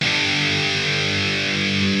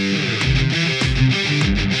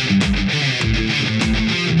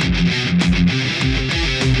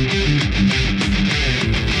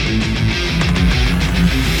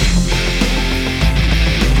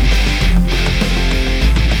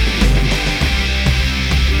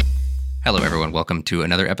Hello, everyone. Welcome to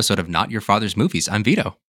another episode of Not Your Father's Movies. I'm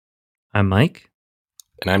Vito. I'm Mike.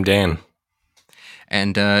 And I'm Dan.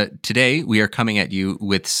 And today we are coming at you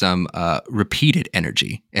with some repeated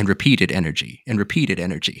energy and repeated energy and repeated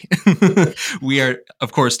energy. We are,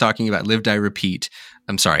 of course, talking about Live, Die, Repeat.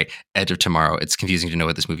 I'm sorry, Edge of Tomorrow. It's confusing to know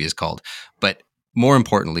what this movie is called. But more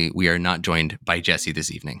importantly, we are not joined by Jesse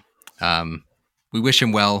this evening. We wish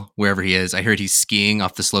him well wherever he is. I heard he's skiing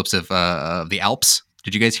off the slopes of the Alps.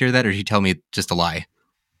 Did you guys hear that, or did he tell me just a lie?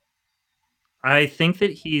 I think that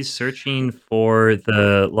he's searching for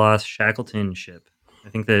the lost Shackleton ship. I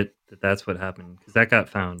think that's what happened because that got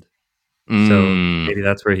found. So maybe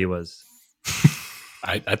that's where he was.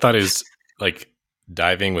 I thought it was like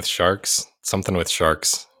diving with sharks, something with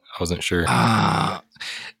sharks. I wasn't sure.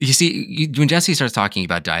 You see, when Jesse starts talking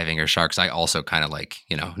about diving or sharks, I also kind of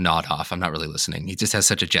nod off. I'm not really listening. He just has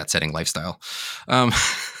such a jet-setting lifestyle.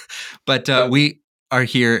 But we are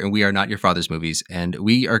here, and we are Not Your Father's Movies, and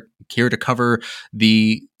we are here to cover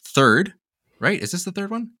the third, right? Is this the third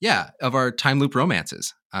one? Yeah, of our time loop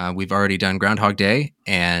romances. We've already done Groundhog Day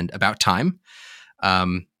and About Time.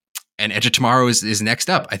 And Edge of Tomorrow is next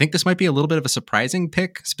up. I think this might be a little bit of a surprising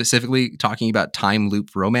pick, specifically talking about time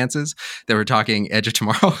loop romances, that we're talking Edge of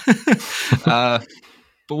Tomorrow. But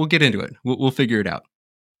we'll get into it. We'll figure it out.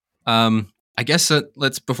 I guess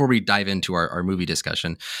let's, before we dive into our movie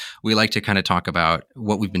discussion, we like to kind of talk about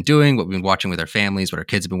what we've been doing, what we've been watching with our families, what our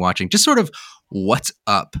kids have been watching, just sort of what's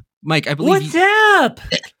up. Mike, I believe What's up?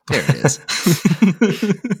 There it is.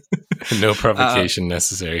 No provocation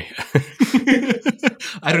necessary.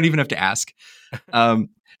 I don't even have to ask.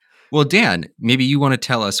 Well, Dan, maybe you want to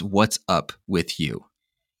tell us what's up with you.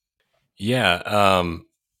 Yeah.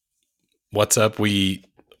 What's up?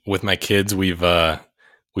 With my kids, we've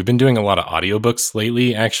been doing a lot of audiobooks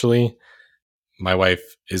lately, actually. My wife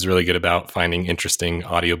is really good about finding interesting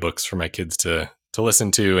audiobooks for my kids to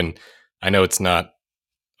listen to. And I know it's not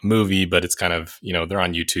a movie, but it's kind of, they're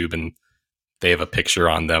on YouTube and they have a picture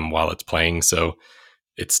on them while it's playing. So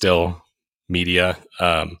it's still media.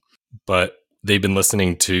 But they've been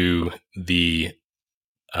listening to the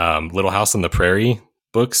Little House on the Prairie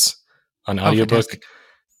books on audiobook. Fantastic.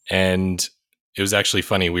 And it was actually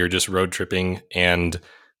funny. We were just road tripping and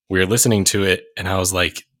we were listening to it, and I was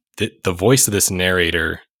like, the voice of this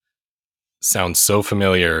narrator sounds so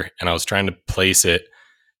familiar, and I was trying to place it,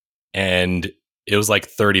 and it was like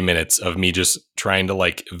 30 minutes of me just trying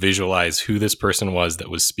to visualize who this person was that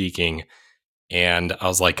was speaking, and I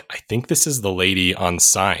was like, I think this is the lady on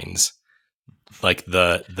Signs, like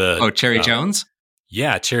the Cherry Jones?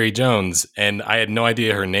 Yeah, Cherry Jones, and I had no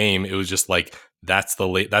idea her name. It was just like that's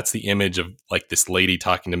the image of this lady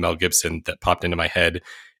talking to Mel Gibson that popped into my head.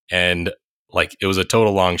 And it was a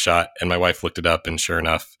total long shot, and my wife looked it up, and sure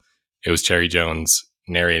enough, it was Cherry Jones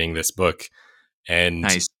narrating this book. And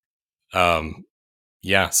nice.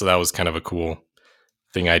 Yeah, so that was kind of a cool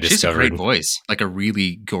thing I discovered. She has a great voice, like a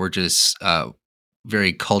really gorgeous,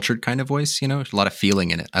 very cultured kind of voice. A lot of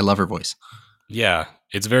feeling in it. I love her voice. Yeah,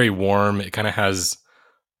 it's very warm. It kind of has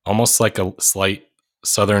almost like a slight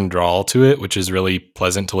Southern drawl to it, which is really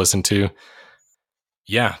pleasant to listen to.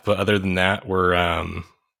 Yeah, but other than that, we're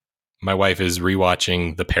my wife is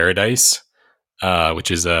rewatching The Paradise, which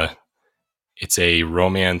is it's a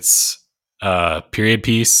romance period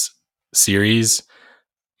piece series.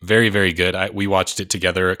 Very, very good. We watched it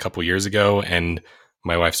together a couple years ago, and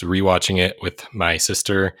my wife's rewatching it with my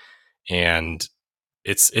sister, and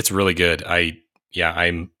it's really good. I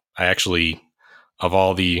actually, of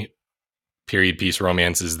all the period piece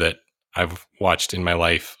romances that I've watched in my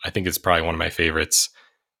life, I think it's probably one of my favorites.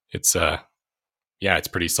 It's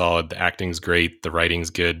pretty solid. The acting's great. The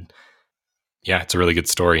writing's good. Yeah, it's a really good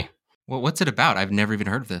story. Well, what's it about? I've never even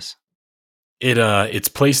heard of this. It's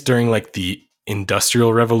placed during the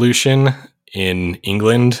Industrial Revolution in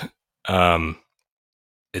England.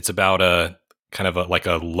 It's about a kind of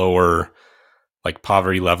a lower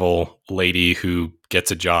poverty level lady who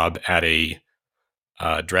gets a job at a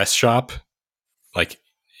dress shop.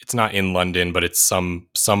 It's not in London, but it's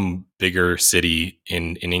some bigger city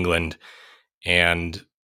in England. And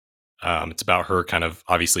it's about her kind of,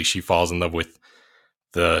 obviously she falls in love with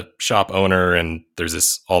the shop owner, and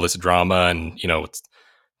there's all this drama, and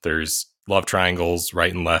there's love triangles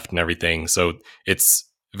right and left and everything. So it's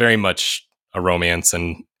very much a romance,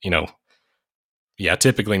 and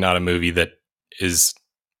typically not a movie that is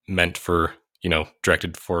meant for,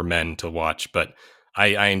 directed for men to watch, but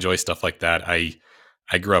I enjoy stuff like that. I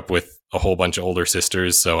grew up with a whole bunch of older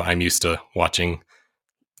sisters, so I'm used to watching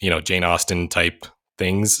Jane Austen type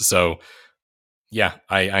things. So yeah,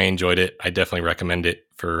 I enjoyed it. I definitely recommend it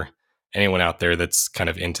for anyone out there that's kind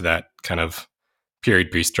of into that kind of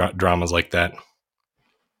period piece dramas like that.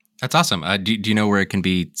 That's awesome. Do you know where it can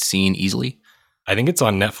be seen easily? I think it's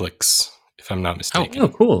on Netflix, if I'm not mistaken. Oh,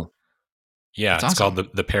 cool. Yeah, That's it's awesome.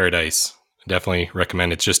 called the Paradise. Definitely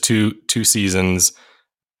recommend. It's just two seasons,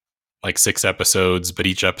 like 6 episodes, but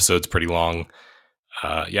each episode's pretty long.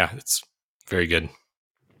 Yeah, it's very good.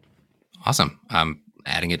 Awesome.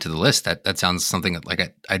 Adding it to the list. That sounds something that,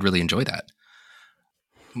 like, I'd really enjoy that.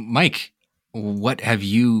 Mike, what have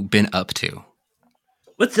you been up to?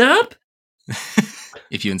 What's up?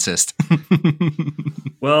 If you insist.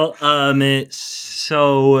 Well,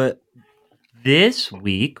 so this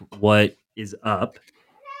week, what is up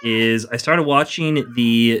is I started watching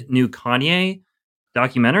the new Kanye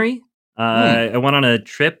documentary. I went on a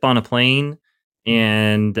trip on a plane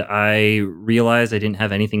and I realized I didn't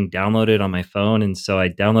have anything downloaded on my phone. And so I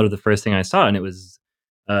downloaded the first thing I saw, and it was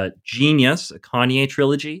Genius, a Kanye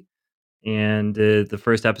trilogy. And the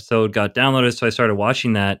first episode got downloaded. So I started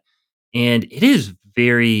watching that. And it is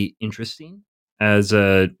very interesting as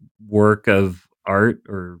a work of art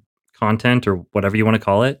or content or whatever you want to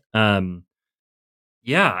call it.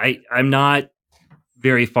 Yeah, I'm not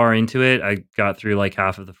very far into it. I got through like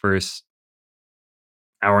half of the first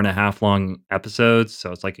hour and a half long episodes.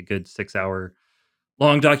 So it's like a good 6 hour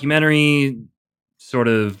long documentary, sort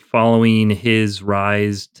of following his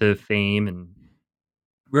rise to fame and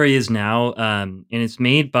where he is now. And it's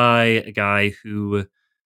made by a guy who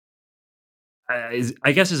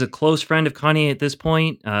I guess is a close friend of Kanye at this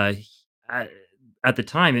point. At the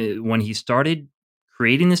time when he started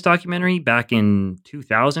creating this documentary back in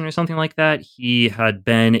 2000 or something like that, he had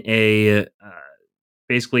been a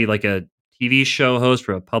basically like a TV show host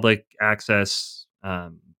for a public access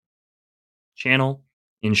channel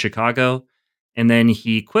in Chicago, and then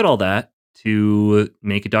he quit all that to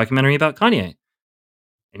make a documentary about Kanye.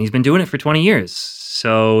 And he's been doing it for 20 years.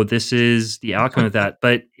 So this is the outcome of that.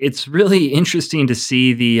 But it's really interesting to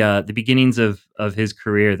see the beginnings of his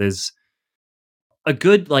career. There's a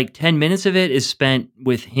good like 10 minutes of it is spent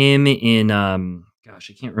with him in gosh,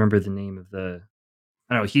 I can't remember the name of the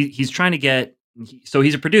I don't know. He's trying to get so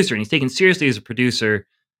he's a producer and he's taken seriously as a producer.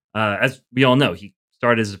 As we all know, he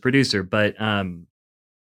started as a producer, but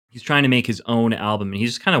he's trying to make his own album, and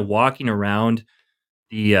he's just kind of walking around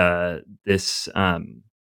the this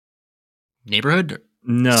Neighborhood?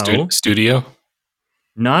 no, Studio?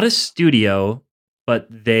 not a studio, but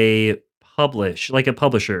they publish like a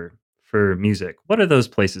publisher for music. What are those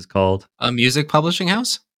places called? A music publishing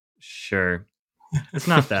house? Sure. It's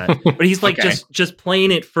not that. But he's like Okay. just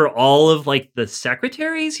playing it for all of like the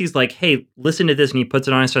secretaries. He's like, "Hey, listen to this," and he puts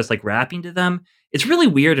it on and starts like rapping to them. It's really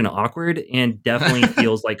weird and awkward and definitely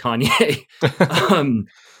feels like Kanye.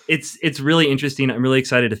 It's really interesting. I'm really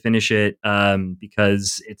excited to finish it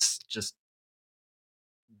because it's just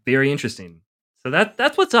very interesting. So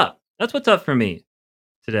that's what's up. That's what's up for me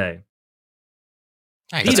today.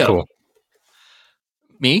 Nice. That's Tito. cool.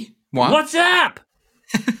 Me? Moi? What's up?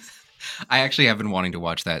 I actually have been wanting to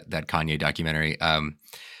watch that Kanye documentary.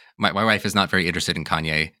 My wife is not very interested in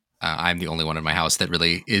Kanye. I'm the only one in my house that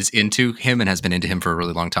really is into him and has been into him for a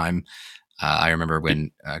really long time. I remember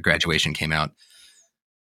when Graduation came out.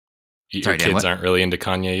 Your Sorry, Dan, kids what? aren't really into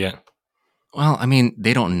Kanye yet. Well, I mean,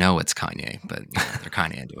 they don't know it's Kanye, but they're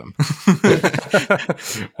kind of into him.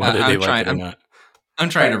 Whether they I'm like trying- it or not. I'm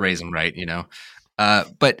trying to raise them right, you know.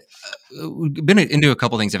 But we've been into a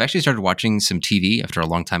couple things. I've actually started watching some TV after a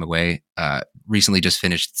long time away. Recently just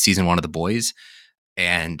finished season 1 of The Boys.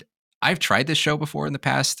 And I've tried this show before in the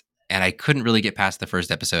past, and I couldn't really get past the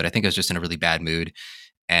first episode. I think I was just in a really bad mood.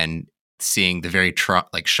 And seeing the very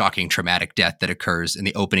shocking, traumatic death that occurs in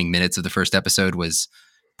the opening minutes of the first episode was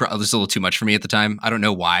a little too much for me at the time. I don't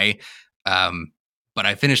know why. But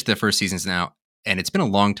I finished the first seasons now, and it's been a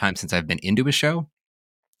long time since I've been into a show.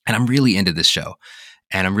 And I'm really into this show,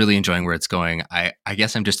 and I'm really enjoying where it's going. I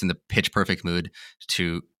guess I'm just in the pitch perfect mood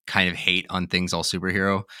to kind of hate on things all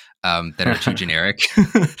superhero that are too generic.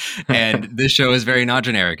 And this show is very not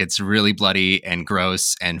generic. It's really bloody and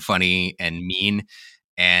gross and funny and mean.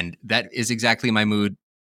 And that is exactly my mood,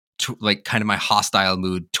 like kind of my hostile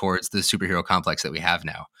mood towards the superhero complex that we have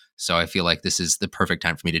now. So I feel like this is the perfect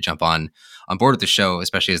time for me to jump on board with the show,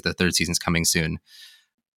 especially as the 3rd season's coming soon.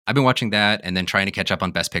 I've been watching that and then trying to catch up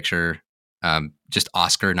on Best Picture, just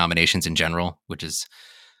Oscar nominations in general, which is,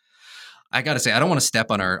 I got to say, I don't want to step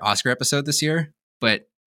on our Oscar episode this year, but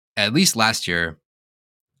at least last year,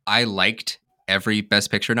 I liked every Best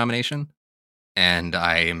Picture nomination, and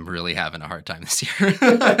I am really having a hard time this year.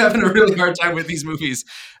 I'm having a really hard time with these movies.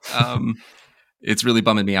 It's really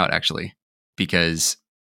bumming me out, actually, because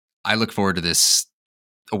I look forward to this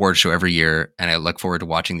award show every year, and I look forward to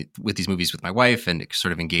watching with these movies with my wife and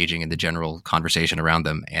sort of engaging in the general conversation around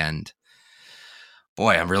them. And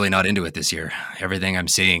boy, I'm really not into it this year. Everything I'm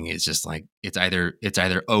seeing is just like it's either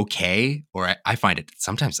okay, or I find it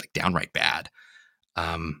sometimes like downright bad.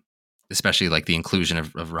 Especially like the inclusion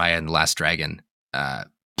of Raya and the Last Dragon. So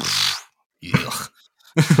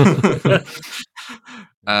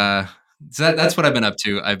that's what I've been up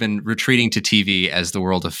to. I've been retreating to TV as the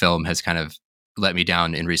world of film has kind of let me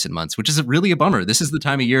down in recent months, which is really a bummer. This is the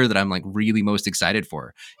time of year that I'm like really most excited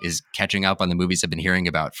for, is catching up on the movies I've been hearing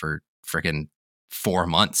about for freaking 4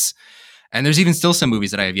 months. And there's even still some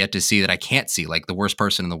movies that I have yet to see that I can't see, like The Worst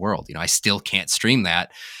Person in the World. I still can't stream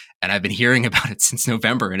that. And I've been hearing about it since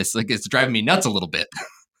November, and it's driving me nuts a little bit.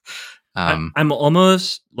 I'm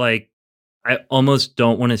almost like, I almost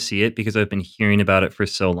don't want to see it because I've been hearing about it for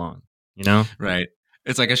so long, Right.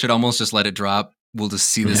 It's like I should almost just let it drop. We'll just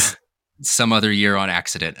see this some other year on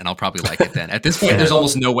accident, and I'll probably like it then. At this point, there's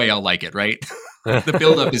almost no way I'll like it, right? The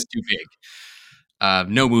buildup is too big.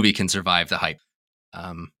 No movie can survive the hype.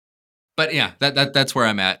 But yeah, that's where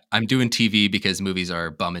I'm at. I'm doing TV because movies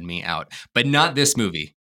are bumming me out, but not this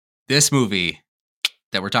movie. This movie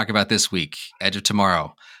that we're talking about this week, Edge of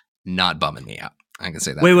Tomorrow, not bumming me out. I can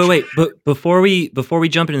say that. Wait. But before we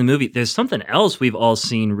jump into the movie, there's something else we've all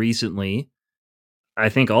seen recently. I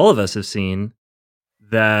think all of us have seen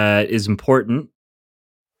that is important.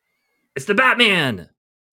 It's the Batman.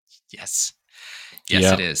 Yes,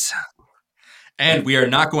 It is. And we are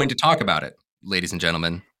not going to talk about it, ladies and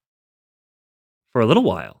gentlemen, for a little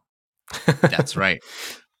while. That's right.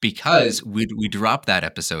 Because we drop that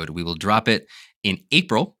episode. We will drop it in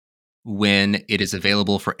April when it is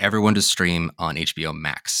available for everyone to stream on HBO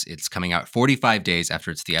Max. It's coming out 45 days after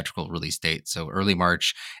its theatrical release date, so early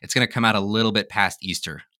March. It's going to come out a little bit past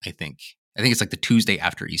Easter, I think. I think it's like the Tuesday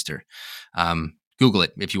after Easter. Google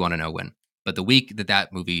it if you want to know when. But the week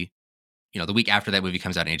that movie, the week after that movie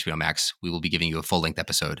comes out on HBO Max, we will be giving you a full-length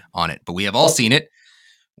episode on it. But we have all seen it.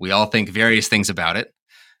 We all think various things about it,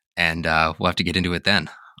 and we'll have to get into it then.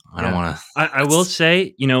 I don't want to. I will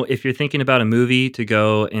say, if you're thinking about a movie to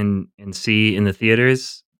go and see in the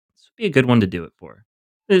theaters, this would be a good one to do it for.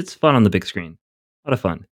 It's fun on the big screen. A lot of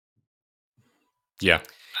fun. Yeah,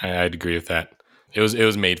 I'd agree with that. It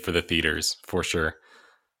was made for the theaters for sure.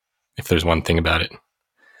 If there's one thing about it.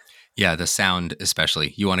 Yeah, the sound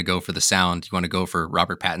especially. You want to go for the sound. You want to go for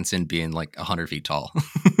Robert Pattinson being like 100 feet tall.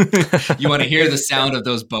 You want to hear the sound of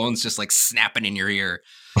those bones just like snapping in your ear.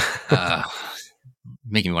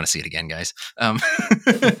 Making me want to see it again, guys.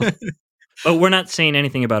 But we're not saying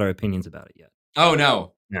anything about our opinions about it yet. Oh,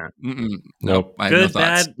 no. Yeah. Nope. I have Good, no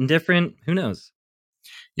thoughts. bad, indifferent. Who knows?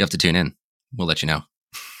 You have to tune in. We'll let you know.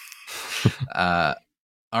 All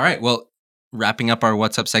right. Well, wrapping up our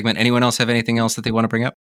What's Up segment. Anyone else have anything else that they want to bring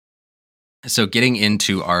up? So getting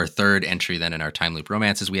into our third entry then in our time loop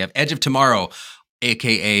romances, we have Edge of Tomorrow,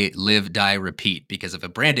 aka Live, Die, Repeat, because of a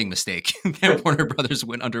branding mistake that Warner Brothers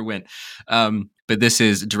underwent. But this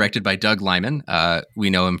is directed by Doug Liman. We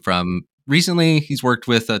know him from recently. He's worked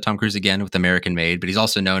with Tom Cruise again with American Made, but he's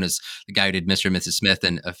also known as the guy who did Mr. and Mrs. Smith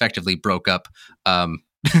and effectively broke up Brad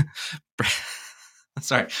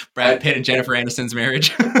Pitt and Jennifer Aniston's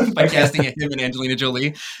marriage by casting him and Angelina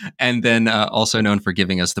Jolie, and then also known for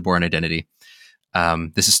giving us The Bourne Identity.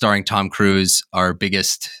 This is starring Tom Cruise, our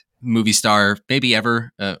biggest movie star maybe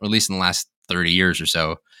ever, or at least in the last 30 years or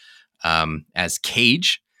so, as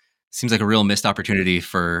Cage. Seems like a real missed opportunity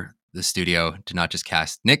for the studio to not just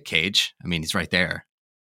cast Nick Cage. I mean, he's right there.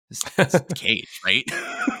 It's Cage, right?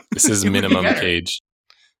 This is minimum Cage.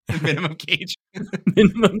 Minimum Cage.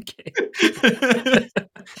 Minimum Cage.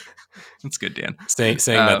 That's good, Dan. Saying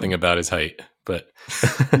nothing about his height, but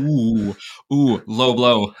ooh, low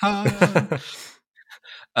blow.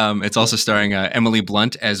 It's also starring Emily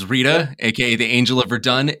Blunt as Rita, aka the Angel of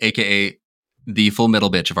Verdun, aka the Full Metal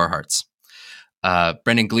Bitch of our hearts.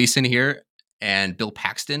 Brendan Gleeson here and Bill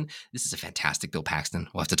Paxton. This is a fantastic Bill Paxton.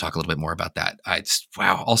 We'll have to talk a little bit more about that.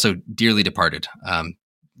 Wow. Also dearly departed.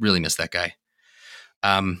 Really miss that guy.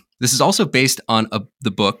 This is also based on the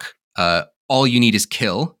book All You Need Is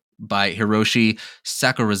Kill by Hiroshi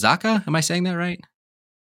Sakurazaka. Am I saying that right?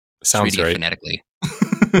 Sounds right. Phonetically.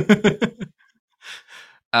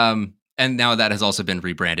 And now that has also been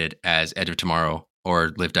rebranded as Edge of Tomorrow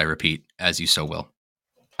or Live, Die, Repeat, as you so will.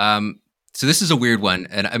 So this is a weird one,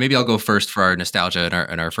 and maybe I'll go first for our nostalgia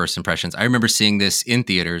and our first impressions. I remember seeing this in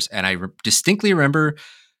theaters, and I distinctly remember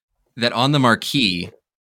that on the marquee,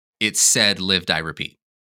 it said Live, Die, Repeat.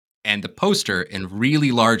 And the poster in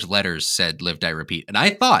really large letters said Live, Die, Repeat. And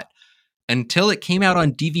I thought, until it came out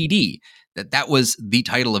on DVD, that was the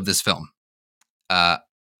title of this film.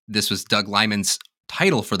 this was Doug Liman's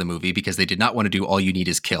title for the movie because they did not want to do All You Need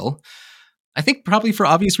Is Kill. I think probably for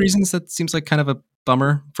obvious reasons, that seems like kind of a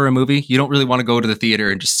bummer for a movie. You don't really want to go to the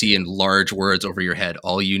theater and just see in large words over your head,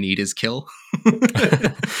 all you need is kill.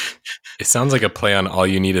 It sounds like a play on All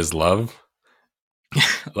You Need Is Love.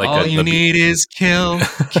 Like all you need is kill.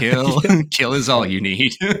 Kill. Yeah. Kill is all you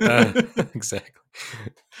need. Exactly.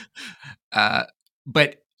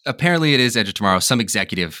 But apparently it is Edge of Tomorrow. Some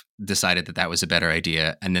executive decided that was a better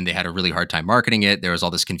idea, and then they had a really hard time marketing it. There was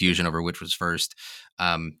all this confusion over which was first.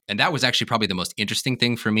 And that was actually probably the most interesting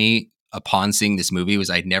thing for me upon seeing this movie was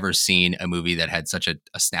I'd never seen a movie that had such a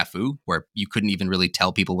snafu where you couldn't even really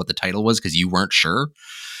tell people what the title was because you weren't sure.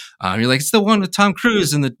 You're like, it's the one with Tom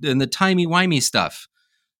Cruise and the timey-wimey stuff.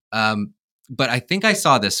 But I think I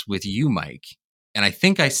saw this with you, Mike. And I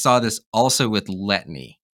think I saw this also with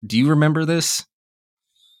Letney. Do you remember this?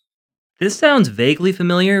 This sounds vaguely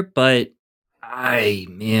familiar, but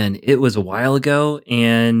it was a while ago.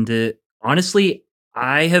 And honestly,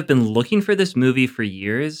 I have been looking for this movie for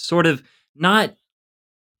years, sort of not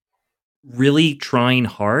really trying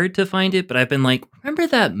hard to find it, but I've been like, remember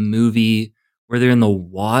that movie where they're in the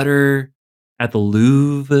water at the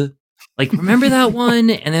Louvre? Like, remember that one?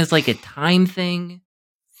 And there's like a time thing.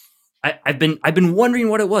 I've been wondering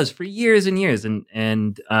what it was for years and years,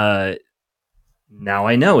 and now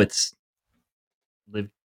I know it's Live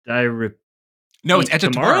Die Repeat. No, it's Edge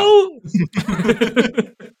of Tomorrow.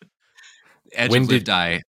 Edge of Live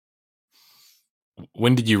Die.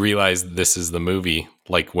 When did you realize this is the movie?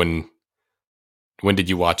 Like when did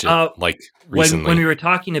you watch it? Like recently? When we were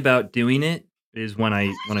talking about doing it is when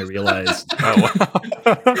I realized.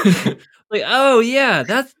 Like, oh yeah,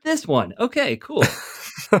 that's this one. Okay, cool.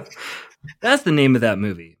 That's the name of that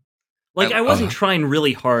movie. Like, I wasn't trying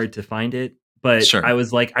really hard to find it, but sure. I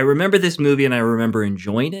was like, I remember this movie and I remember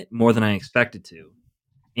enjoying it more than I expected to.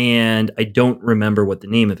 And I don't remember what the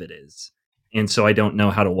name of it is. And so I don't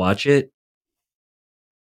know how to watch it.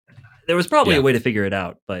 There was probably a way to figure it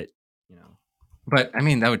out, but you know. But I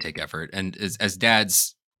mean, that would take effort. And as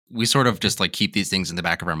dads, we sort of just like keep these things in the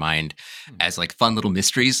back of our mind as like fun little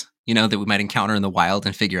mysteries, you know, that we might encounter in the wild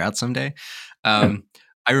and figure out someday.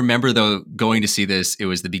 I remember though going to see this. It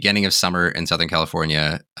was the beginning of summer in Southern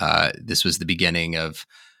California. This was a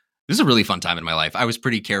really fun time in my life. I was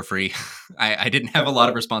pretty carefree. I didn't have a lot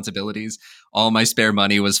of responsibilities. All my spare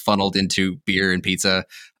money was funneled into beer and pizza.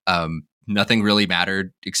 Nothing really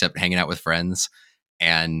mattered except hanging out with friends.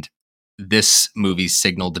 And this movie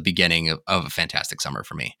signaled the beginning of a fantastic summer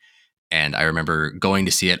for me. And I remember going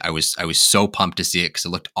to see it. I was so pumped to see it because it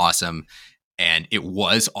looked awesome. And it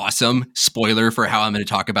was awesome. Spoiler for how I'm going to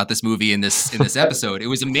talk about this movie in this episode. It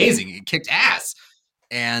was amazing. It kicked ass.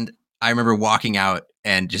 And I remember walking out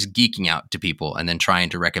and just geeking out to people and then trying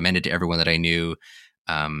to recommend it to everyone that I knew.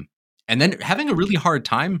 And then having a really hard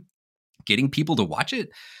time getting people to watch it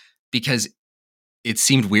because it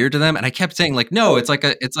seemed weird to them. And I kept saying like, no, it's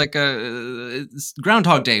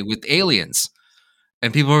Groundhog Day with aliens.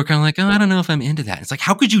 And people were kind of like, oh, I don't know if I'm into that. It's like,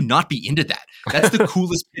 how could you not be into that? That's the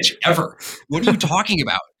coolest pitch ever. What are you talking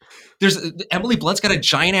about? There's Emily Blunt's got a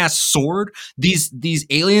giant ass sword. These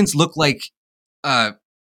aliens look like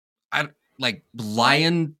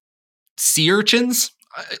lion sea urchins.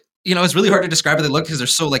 It's really hard to describe how they look because they're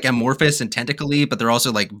so like amorphous and tentacly, but they're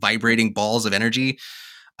also like vibrating balls of energy.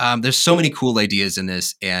 There's so many cool ideas in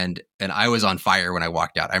this, and I was on fire when I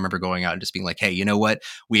walked out. I remember going out and just being like, "Hey, you know what?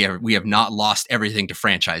 We have not lost everything to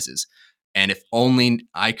franchises, and if only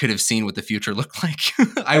I could have seen what the future looked like,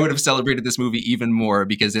 I would have celebrated this movie even more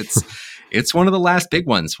because it's one of the last big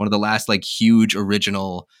ones, one of the last like huge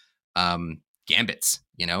original gambits.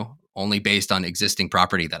 Only based on existing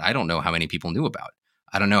property that I don't know how many people knew about.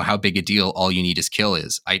 I don't know how big a deal All You Need Is Kill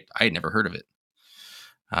is. I had never heard of it.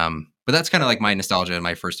 But that's kind of like my nostalgia and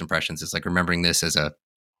my first impressions is like remembering this as a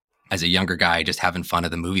younger guy, just having fun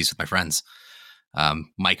at the movies with my friends.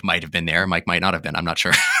 Mike might have been there. Mike might not have been. I'm not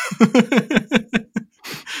sure.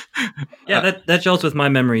 Yeah, that gels with my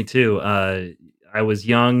memory too. I was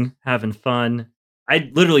young, having fun. I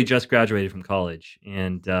literally just graduated from college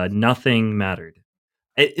and nothing mattered.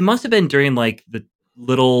 It must have been during like the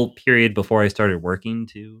little period before I started working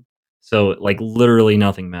too. So like literally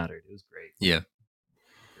nothing mattered. It was great. Yeah.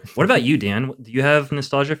 What about you, Dan? Do you have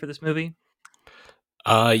nostalgia for this movie?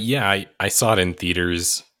 Yeah, I saw it in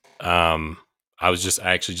theaters. I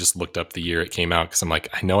actually just looked up the year it came out because I'm like,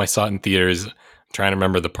 I know I saw it in theaters. I'm trying to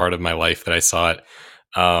remember the part of my life that I saw it.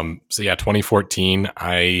 So yeah, 2014.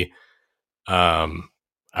 I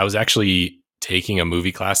was actually taking a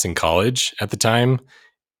movie class in college at the time,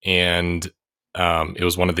 and it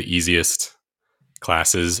was one of the easiest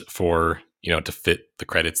classes for to fit the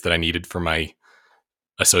credits that I needed for my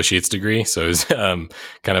associate's degree. So it was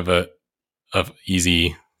kind of a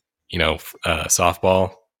easy,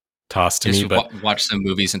 softball toss to Just me. But watch some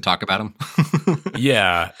movies and talk about them.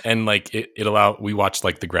 yeah, and like it allowed. We watched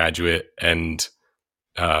like The Graduate and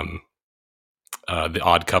The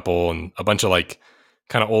Odd Couple and a bunch of like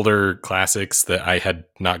kind of older classics that I had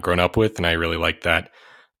not grown up with, and I really liked that.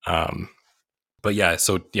 But yeah,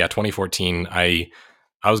 2014, I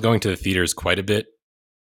was going to the theaters quite a bit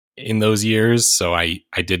in those years, so I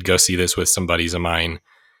did go see this with some buddies of mine,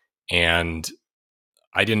 and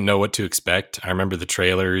I didn't know what to expect. I remember the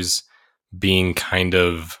trailers being kind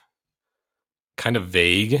of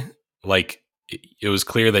vague. Like it was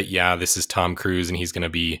clear that this is Tom Cruise and he's going to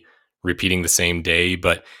be repeating the same day,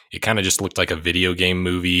 but it kind of just looked like a video game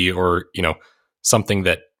movie or something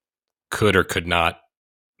that could or could not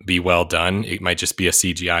be well done. It might just be a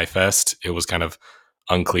CGI fest. It was kind of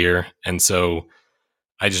unclear. And so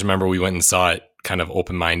I just remember we went and saw it kind of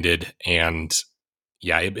open-minded, and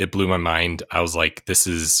it blew my mind. I was like, this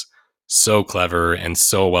is so clever and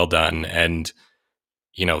so well done. And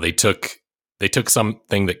they took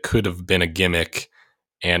something that could have been a gimmick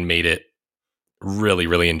and made it really,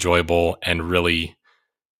 really enjoyable, and really,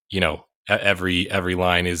 every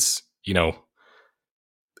line is,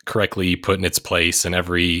 correctly put in its place, and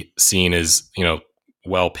every scene is,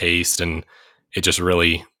 well paced, and it just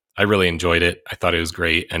I really enjoyed it. I thought it was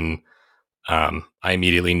great. And I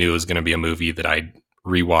immediately knew it was going to be a movie that I'd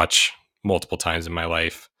rewatch multiple times in my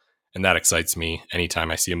life. And that excites me anytime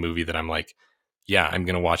I see a movie that I'm like, yeah, I'm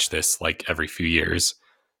going to watch this like every few years.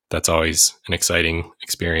 That's always an exciting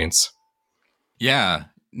experience. Yeah,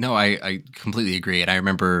 no, I completely agree. And I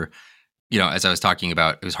remember, as I was talking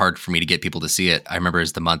about, it was hard for me to get people to see it. I remember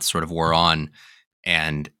as the months sort of wore on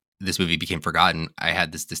and this movie became forgotten, I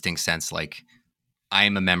had this distinct sense like I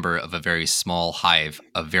am a member of a very small hive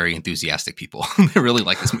of very enthusiastic people that really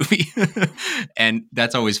like this movie. And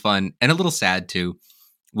that's always fun and a little sad too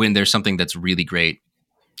when there's something that's really great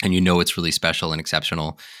and it's really special and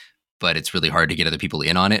exceptional, but it's really hard to get other people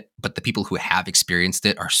in on it. But the people who have experienced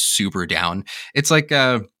it are super down. It's like,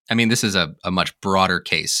 this is a much broader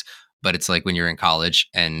case, but it's like when you're in college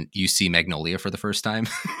and you see Magnolia for the first time.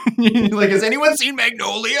 Like, has anyone seen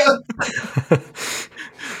Magnolia?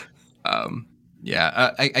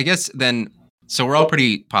 I guess then, so we're all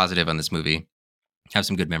pretty positive on this movie, have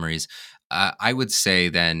some good memories. I would say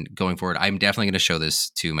then going forward, I'm definitely going to show this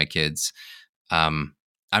to my kids.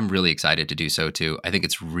 I'm really excited to do so too. I think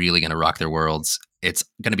it's really going to rock their worlds. It's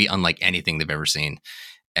going to be unlike anything they've ever seen.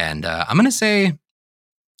 And I'm going to say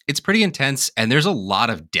it's pretty intense. And there's a lot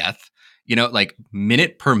of death, like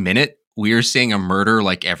minute per minute, we're seeing a murder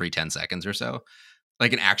like every 10 seconds or so,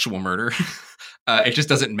 like an actual murder. It just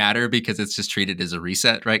doesn't matter because it's just treated as a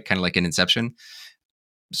reset, right? Kind of like an Inception.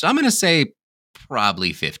 So I'm going to say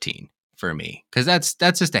probably 15 for me, because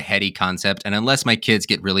that's just a heady concept. And unless my kids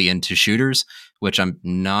get really into shooters, which I'm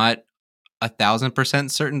not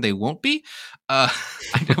 1,000% certain they won't be, I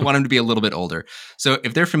want them to be a little bit older. So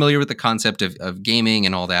if they're familiar with the concept of gaming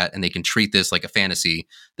and all that, and they can treat this like a fantasy,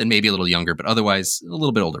 then maybe a little younger, but otherwise a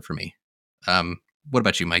little bit older for me. What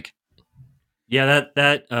about you, Mike? Yeah,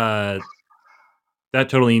 that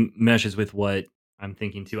totally meshes with what I'm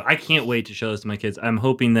thinking too. I can't wait to show this to my kids. I'm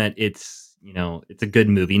hoping that it's a good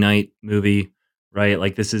movie night movie, right?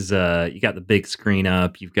 Like this is you got the big screen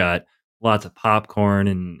up, you've got lots of popcorn,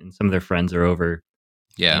 and some of their friends are over.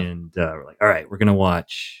 Yeah. And we're like, all right, we're gonna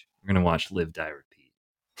watch Live, Die,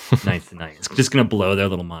 Repeat. Night to night. It's just gonna blow their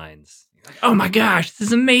little minds. Like, oh my gosh, this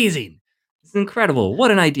is amazing. This is incredible.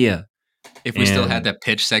 What an idea. If we still had that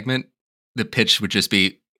pitch segment, the pitch would just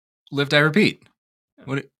be Live, Die, Repeat.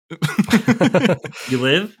 What you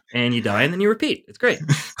live and you die and then you repeat. It's great.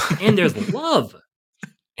 And there's love.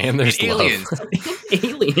 And there's aliens.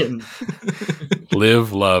 Aliens.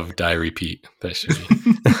 Live, love, die, repeat. That should be.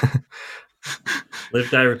 Live,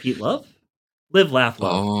 die, repeat, love? Live, laugh,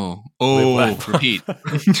 love. Live, laugh, repeat.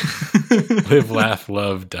 Live, laugh,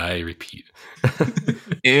 love, die, repeat.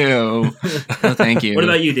 Ew. No, thank you. What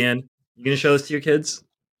about you, Dan? You gonna show this to your kids?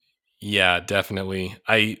 Yeah, definitely.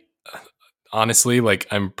 Honestly,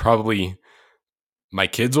 like my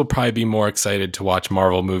kids will probably be more excited to watch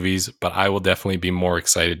Marvel movies, but I will definitely be more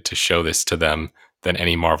excited to show this to them than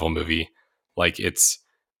any Marvel movie. Like it's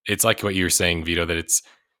like what you were saying, Vito, that it's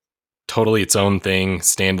totally its own thing,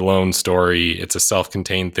 standalone story. It's a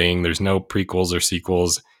self-contained thing. There's no prequels or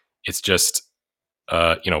sequels. It's just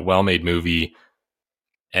well-made movie.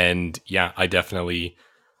 And yeah,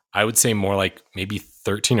 I would say more like maybe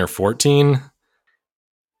 13 or 14.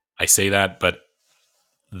 I say that, but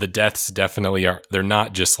the deaths definitely they're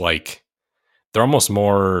not just like they're almost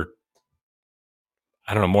more,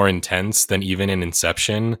 I don't know, more intense than even in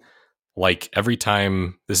Inception. Like every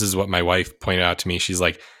time, this is what my wife pointed out to me. She's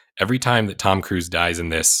like, every time that Tom Cruise dies in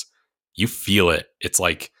this, you feel it. It's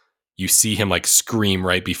like you see him like scream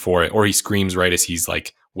right before it, or he screams right as he's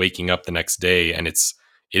like waking up the next day. And it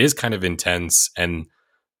is kind of intense. And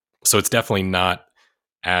so it's definitely not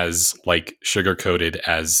as like sugar coated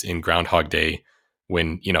as in Groundhog Day,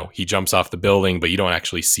 when, you know, he jumps off the building, but you don't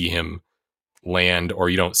actually see him land, or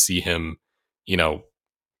you don't see him, you know,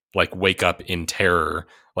 like wake up in terror.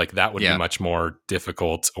 Like that would be much more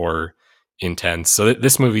difficult or intense. So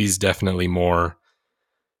this movie is definitely more,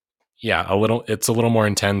 it's a little more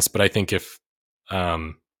intense. But I think if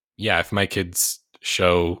my kids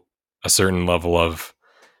show a certain level of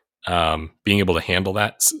being able to handle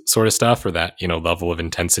that sort of stuff, or that, you know, level of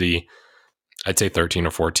intensity, I'd say 13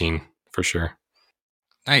 or 14 for sure.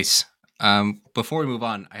 Nice. Before we move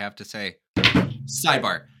on, I have to say,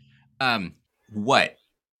 sidebar. What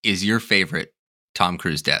is your favorite Tom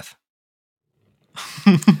Cruise death?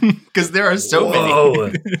 Because there are so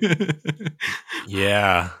many.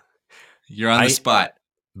 Yeah. You're on the spot.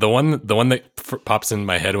 The one that pops in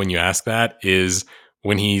my head when you ask that is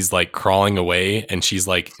when he's like crawling away and she's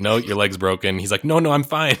like, "No, your leg's broken." He's like, "No, I'm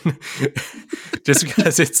fine." Just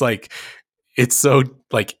because it's like, it's so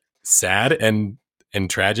like sad and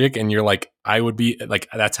tragic, and you're like, I would be like,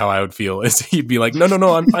 that's how I would feel. Is he'd be like, "No,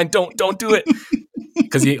 I'm fine. Don't do it."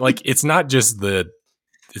 Because he like, it's not just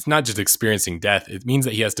experiencing death. It means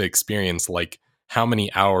that he has to experience like how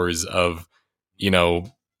many hours of, you know,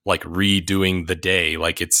 like redoing the day.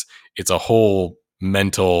 Like it's a whole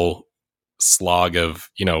mental slog of,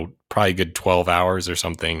 you know, probably a good 12 hours or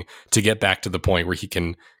something to get back to the point where he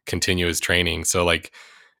can continue his training. So like,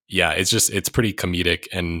 yeah, it's pretty comedic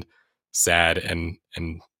and sad, and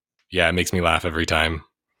yeah, it makes me laugh every time.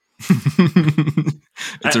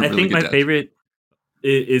 I think my favorite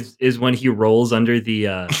is when he rolls under the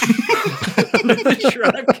under the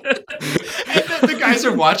truck. And the guys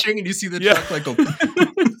are watching, and you see the truck like go.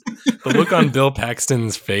 The look on Bill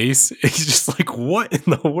Paxton's face, he's just like, "What in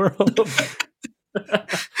the world?"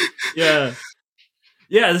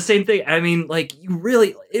 Yeah, the same thing. I mean, like,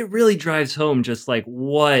 it really drives home just like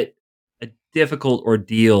what a difficult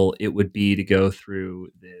ordeal it would be to go through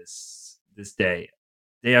this day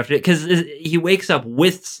after, because he wakes up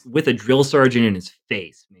with a drill sergeant in his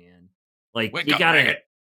face, man. Like, you gotta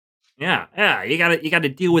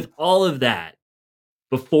deal with all of that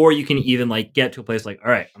before you can even like get to a place like,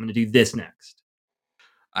 all right, I'm gonna do this next.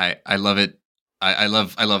 I love it. I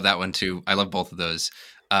love that one too. I love both of those.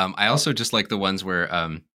 I also just like the ones where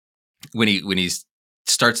when he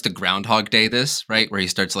starts to Groundhog Day this, right, where he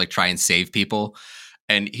starts to like try and save people,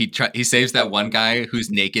 and he saves that one guy who's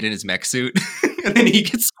naked in his mech suit, and then he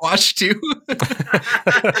gets squashed too.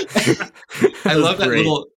 I love that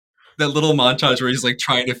little montage where he's like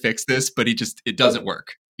trying to fix this, but it doesn't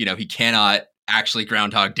work. You know, he cannot actually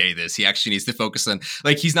Groundhog Day this. He actually needs to focus on,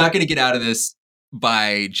 like, he's not going to get out of this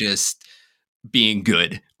by just being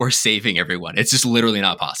good or saving everyone. It's just literally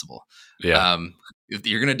not possible. Yeah. If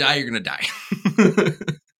you're going to die, you're going to die.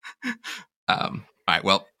 All right.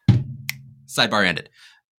 Well, sidebar ended.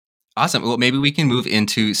 Awesome. Well, maybe we can move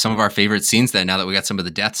into some of our favorite scenes then, now that we got some of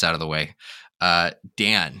the deaths out of the way.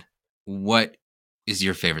 Dan, what is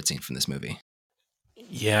your favorite scene from this movie?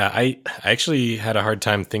 Yeah, I actually had a hard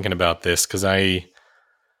time thinking about this because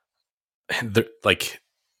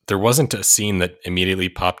there wasn't a scene that immediately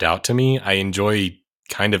popped out to me. I enjoy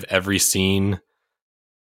kind of every scene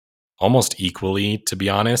almost equally, to be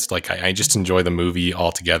honest. Like I just enjoy the movie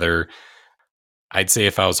altogether. I'd say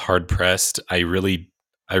if I was hard pressed, I really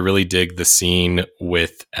dig the scene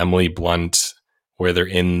with Emily Blunt where they're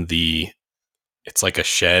in it's like a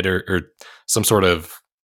shed or some sort of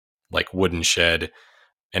like wooden shed.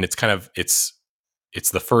 And it's kind of, it's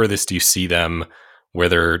the furthest you see them, where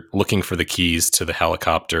they're looking for the keys to the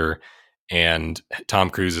helicopter, and Tom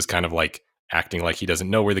Cruise is kind of like acting like he doesn't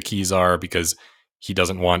know where the keys are because he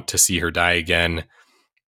doesn't want to see her die again.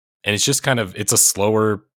 And it's just kind of, it's a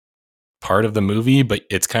slower part of the movie, but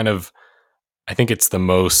it's kind of, I think it's the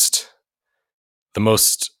most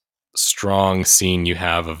strong scene you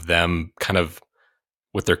have of them kind of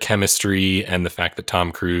with their chemistry, and the fact that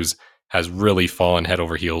Tom Cruise has really fallen head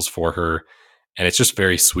over heels for her. And it's just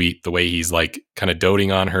very sweet the way he's like kind of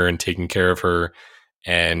doting on her and taking care of her.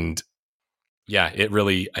 And yeah,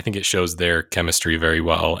 I think it shows their chemistry very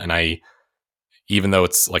well. And even though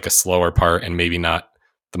it's like a slower part and maybe not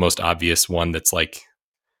the most obvious one that's like,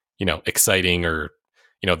 you know, exciting, or,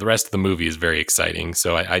 you know, the rest of the movie is very exciting.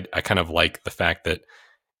 So I kind of like the fact that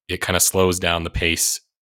it kind of slows down the pace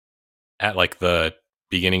at like the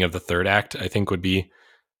beginning of the third act, I think would be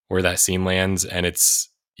where that scene lands. And it's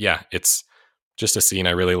just a scene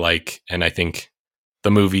I really like. And I think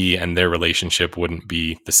the movie and their relationship wouldn't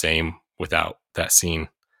be the same without that scene.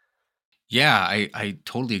 Yeah, I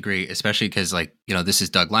totally agree, especially because, like, this is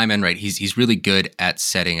Doug Liman, right? He's really good at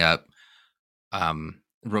setting up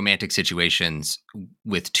romantic situations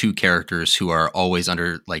with two characters who are always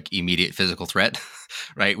under like immediate physical threat,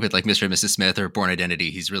 right? With like Mr. and Mrs. Smith or Born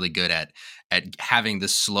Identity, he's really good at having the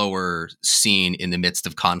slower scene in the midst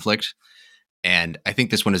of conflict. And I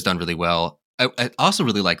think this one is done really well. I also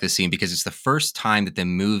really like this scene because it's the first time that the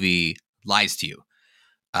movie lies to you.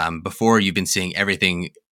 Before, you've been seeing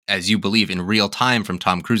everything as you believe in real time from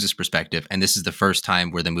Tom Cruise's perspective. And this is the first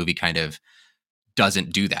time where the movie kind of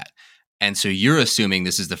doesn't do that. And so you're assuming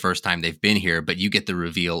this is the first time they've been here, but you get the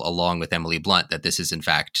reveal along with Emily Blunt that this is in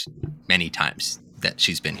fact many times that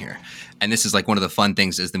she's been here. And this is like one of the fun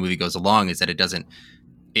things as the movie goes along, is that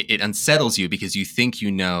it unsettles you because you think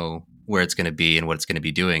you know where it's going to be and what it's going to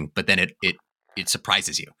be doing, but then it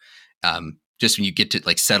surprises you. Just when you get to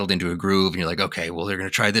like settled into a groove and you're like, okay, well, they're going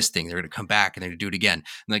to try this thing. They're going to come back and they're going to do it again. And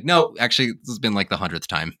like, no, actually this has been like the 100th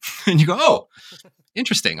time. And you go, oh,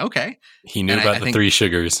 interesting. Okay. He knew about the 3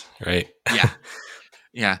 sugars, right? Yeah.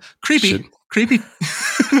 Yeah. Creepy.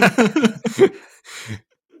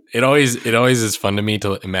 It always is fun to me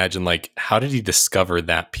to imagine, like, how did he discover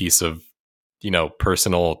that piece of,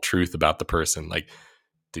 personal truth about the person? Like,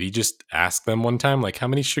 did he just ask them one time, like, how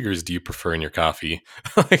many sugars do you prefer in your coffee?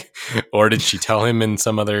 Like, or did she tell him in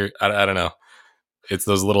some other, I don't know. It's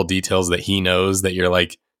those little details that he knows that you're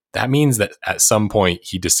like, that means that at some point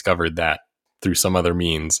he discovered that through some other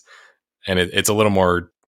means. And it's a little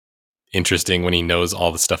more interesting when he knows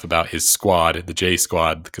all the stuff about his squad, the J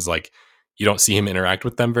Squad, because like you don't see him interact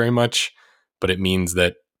with them very much, but it means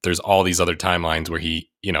that there's all these other timelines where he,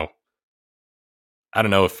 I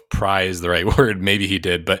don't know if pry is the right word. Maybe he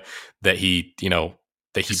did, but that he,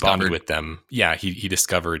 that he bonded with them. Yeah. He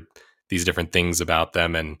discovered these different things about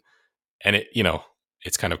them. And it,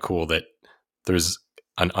 it's kind of cool that there's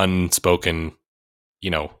an unspoken,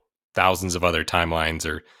 thousands of other timelines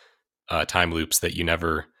or time loops that you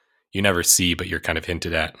never see, but you're kind of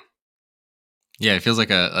hinted at. Yeah, it feels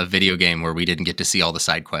like a video game where we didn't get to see all the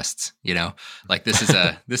side quests. Like this is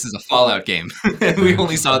a Fallout game. We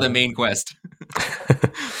only saw the main quest.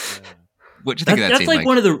 What do you think of that That's scene, like Mike?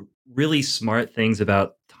 one of the really smart things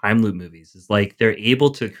about time loop movies is like they're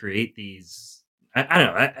able to create these. I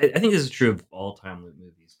don't know. I think this is true of all time loop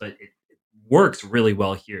movies, but it works really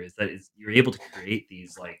well here. You're able to create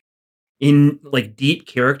these in deep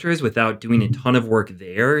characters without doing a ton of work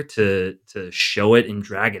there to show it and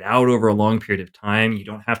drag it out over a long period of time. You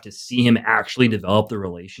don't have to see him actually develop the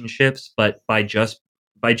relationships, but by just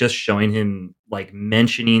showing him like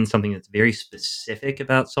mentioning something that's very specific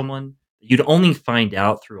about someone, you'd only find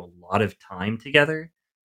out through a lot of time together.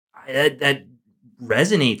 That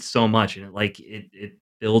resonates so much, and it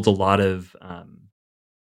builds a lot of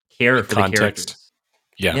care for context. the characters.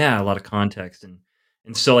 Yeah, a lot of context, and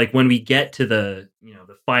so like when we get to the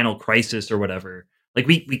the final crisis or whatever, like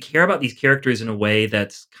we care about these characters in a way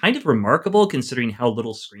that's kind of remarkable considering how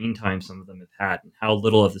little screen time some of them have had and how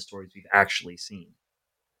little of the stories we've actually seen.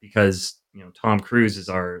 Because Tom Cruise is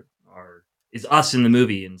is us in the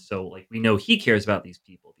movie, and so like we know he cares about these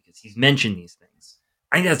people because he's mentioned these things.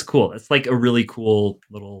 I think that's cool. That's like a really cool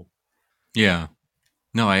little. Yeah,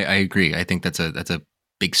 no, I agree. I think that's a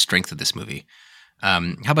big strength of this movie.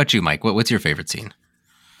 How about you, Mike? What's your favorite scene?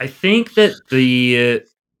 I think that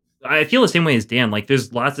I feel the same way as Dan. Like,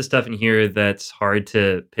 there's lots of stuff in here that's hard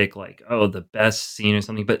to pick. Like, oh, the best scene or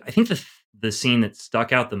something. But I think the scene that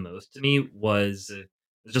stuck out the most to me was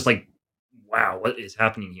just like, wow, what is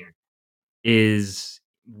happening here? Is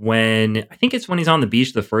when I think it's when he's on the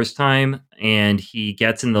beach the first time and he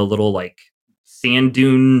gets in the little like sand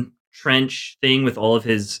dune trench thing with all of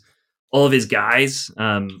his guys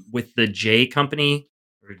with the J company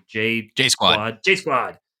or J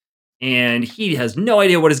Squad, and he has no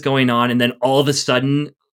idea what is going on, and then all of a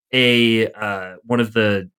sudden a one of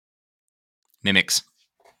the Mimics.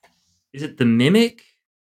 Is it the mimic?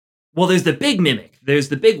 Well, there's the big mimic. There's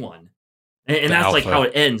the big one. And that's alpha. like how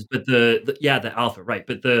it ends. But the alpha, right?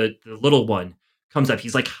 But the little one comes up.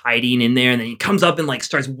 He's like hiding in there, and then he comes up and like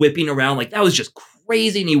starts whipping around. Like that was just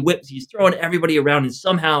crazy. And he's throwing everybody around, and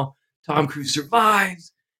somehow Tom Cruise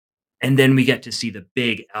survives. And then we get to see the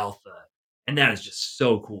big alpha, and that is just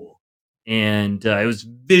so cool. And it was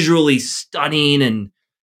visually stunning, and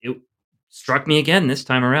it struck me again this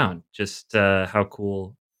time around. Just how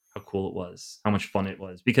cool it was, how much fun it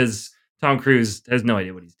was, because Tom Cruise has no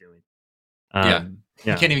idea what he's doing. Yeah.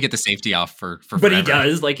 You can't even get the safety off for But forever. he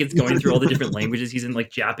does. Like, it's going through all the different languages. He's in like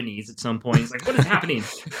Japanese at some point. He's like, what is happening?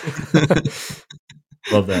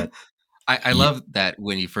 Love that. I love that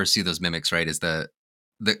when you first see those mimics, right? Is the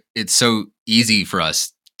it's so easy for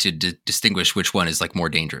us to distinguish which one is like more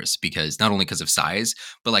dangerous, because not only because of size,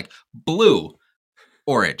 but like blue,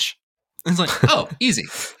 orange. It's like, oh, easy.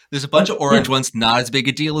 There's a bunch of orange ones, not as big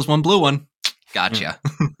a deal as one blue one. Gotcha.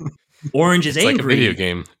 Orange is it's angry. Like a video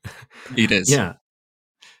game. It is. Yeah.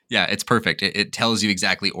 Yeah, it's perfect. It tells you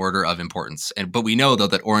exactly order of importance. But we know though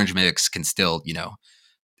that orange mimics can still,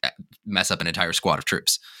 mess up an entire squad of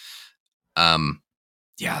troops.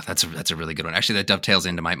 Yeah, that's a really good one. Actually, that dovetails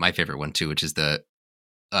into my favorite one too, which is the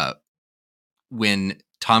when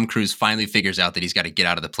Tom Cruise finally figures out that he's got to get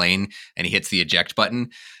out of the plane and he hits the eject button,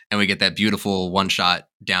 and we get that beautiful one shot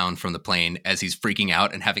down from the plane as he's freaking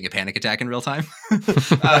out and having a panic attack in real time.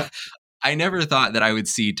 I never thought that I would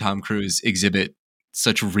see Tom Cruise exhibit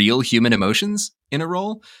such real human emotions in a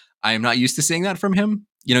role. I am not used to seeing that from him.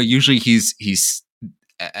 Usually he's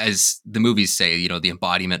as the movies say, the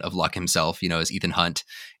embodiment of luck himself, as Ethan Hunt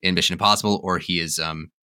in Mission Impossible, or he is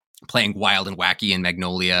playing wild and wacky in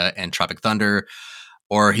Magnolia and Tropic Thunder,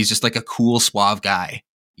 or he's just like a cool, suave guy,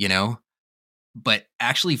 But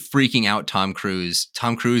actually freaking out Tom Cruise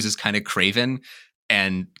is kind of craven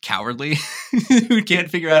and cowardly, who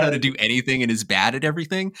can't figure out how to do anything and is bad at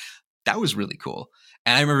everything. That was really cool.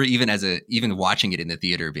 And I remember even watching it in the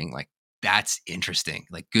theater being like, that's interesting.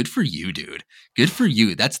 Like, good for you, dude. Good for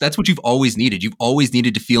you. That's what you've always needed. You've always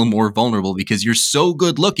needed to feel more vulnerable because you're so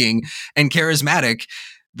good looking and charismatic.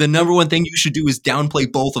 The number one thing you should do is downplay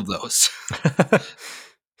both of those.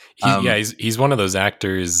 He's one of those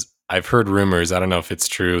actors. I've heard rumors, I don't know if it's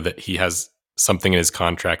true, that he has something in his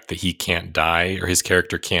contract that he can't die, or his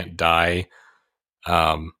character can't die.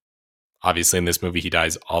 Obviously in this movie he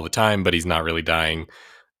dies all the time, but he's not really dying.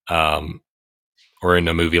 Or in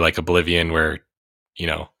a movie like Oblivion where,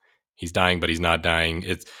 he's dying, but he's not dying.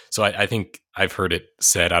 I think I've heard it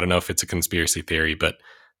said, I don't know if it's a conspiracy theory, but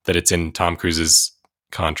that it's in Tom Cruise's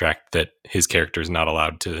contract that his character is not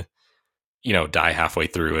allowed to, die halfway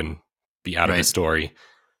through and be out of the story.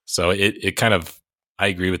 So it kind of, I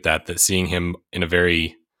agree with that seeing him in a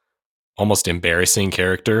very almost embarrassing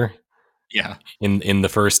character in the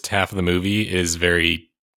first half of the movie is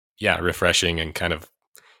very, refreshing, and kind of,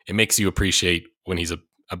 it makes you appreciate when he's a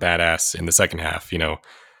badass in the second half,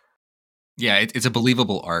 Yeah, it's a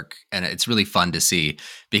believable arc, and it's really fun to see,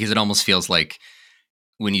 because it almost feels like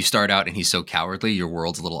when you start out and he's so cowardly, your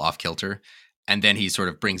world's a little off kilter, and then he sort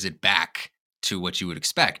of brings it back to what you would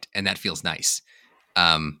expect, and that feels nice.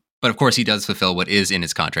 But of course, he does fulfill what is in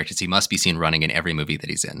his contract, is he must be seen running in every movie that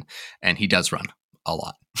he's in, and he does run a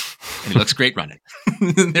lot, and he looks great running.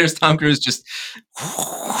 There's Tom Cruise just,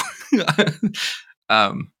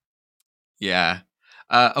 yeah.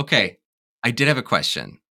 Okay, I did have a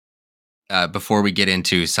question before we get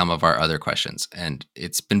into some of our other questions, and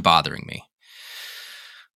it's been bothering me.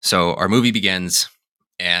 So our movie begins,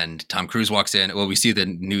 and Tom Cruise walks in. Well, we see the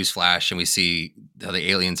news flash, and we see how the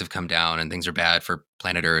aliens have come down, and things are bad for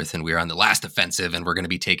planet Earth, and we're on the last offensive, and we're going to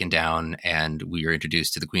be taken down. And we are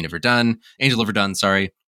introduced to the Queen of Verdun, Angel of Verdun,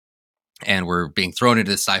 sorry. And we're being thrown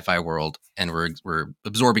into this sci-fi world, and we're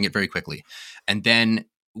absorbing it very quickly. And then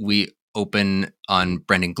we open on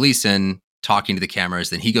Brendan Gleeson talking to the cameras.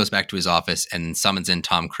 Then he goes back to his office and summons in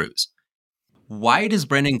Tom Cruise. Why does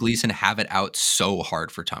Brendan Gleeson have it out so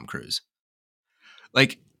hard for Tom Cruise?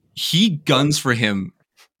 Like, he guns for him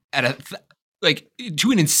at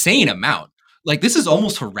to an insane amount. Like, this is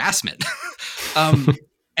almost harassment.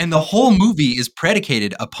 And the whole movie is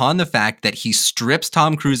predicated upon the fact that he strips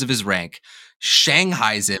Tom Cruise of his rank,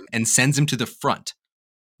 shanghais him, and sends him to the front.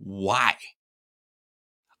 Why?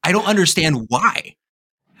 I don't understand why.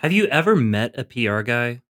 Have you ever met a PR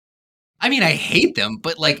guy? I mean, I hate them,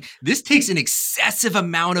 but like, this takes an excessive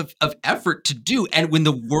amount of effort to do. And when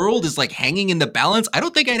the world is like hanging in the balance, I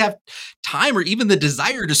don't think I'd have time or even the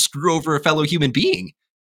desire to screw over a fellow human being.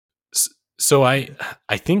 So I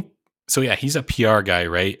think, so yeah, he's a PR guy,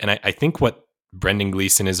 right? And I think what Brendan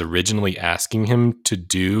Gleeson is originally asking him to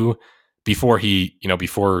do before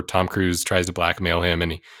before Tom Cruise tries to blackmail him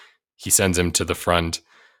and he sends him to the front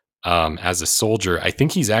as a soldier, I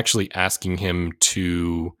think he's actually asking him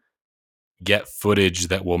to get footage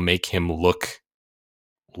that will make him look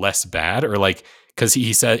less bad, or like, because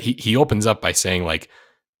he said he opens up by saying like,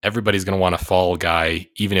 everybody's going to want a fall guy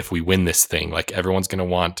even if we win this thing. Like, everyone's going to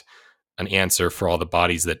want an answer for all the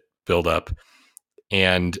bodies that build up.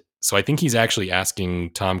 And so I think he's actually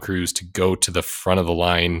asking Tom Cruise to go to the front of the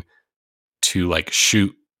line to like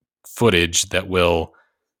shoot footage that will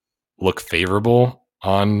look favorable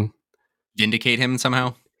on. Vindicate him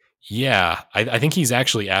somehow. Yeah, I think he's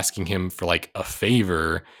actually asking him for like a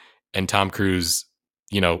favor, and Tom Cruise,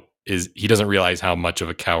 he doesn't realize how much of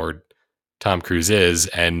a coward Tom Cruise is,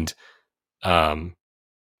 and so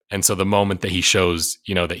the moment that he shows,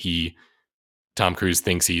 that Tom Cruise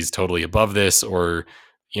thinks he's totally above this, or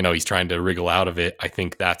he's trying to wriggle out of it, I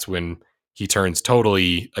think that's when he turns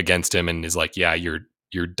totally against him and is like, "Yeah,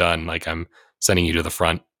 you're done. Like, I'm sending you to the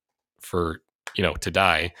front for to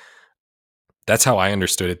die." That's how I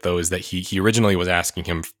understood it, though, is that he originally was asking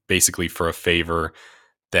him basically for a favor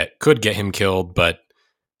that could get him killed, but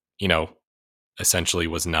essentially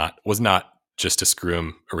was not just to screw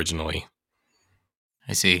him originally.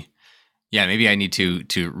 I see. Yeah, maybe I need to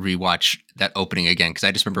rewatch that opening again, because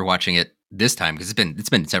I just remember watching it this time, because it's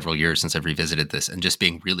been several years since I've revisited this, and just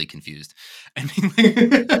being really confused. I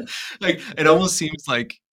mean, like it almost seems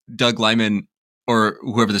like Doug Liman or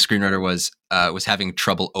whoever the screenwriter was having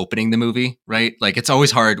trouble opening the movie, right? Like it's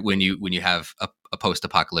always hard when you have a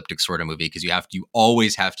post-apocalyptic sort of movie, because you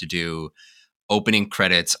always have to do opening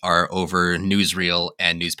credits are over newsreel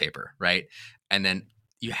and newspaper, right? And then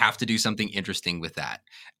you have to do something interesting with that.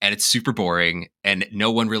 And it's super boring and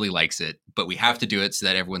no one really likes it, but we have to do it so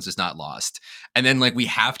that everyone's just not lost. And then like we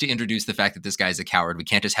have to introduce the fact that this guy's a coward. We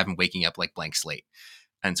can't just have him waking up like blank slate.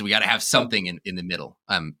 And so we got to have something in the middle,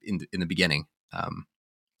 in the beginning.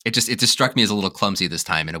 It just struck me as a little clumsy this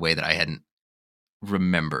time in a way that I hadn't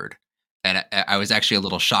remembered. And I was actually a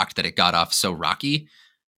little shocked that it got off so rocky,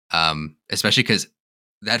 especially because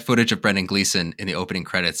that footage of Brendan Gleeson in the opening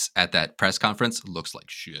credits at that press conference looks like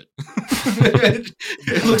shit.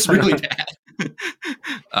 It looks really bad.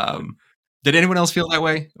 Did anyone else feel that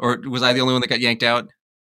way? Or was I the only one that got yanked out?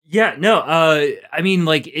 Yeah, no. I mean,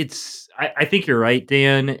 like I think you're right,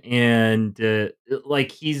 Dan. And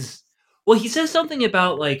like he says something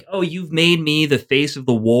about like, oh, you've made me the face of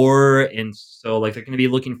the war, and so like they're going to be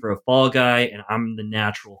looking for a fall guy, and I'm the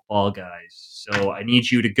natural fall guy. So I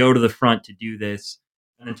need you to go to the front to do this.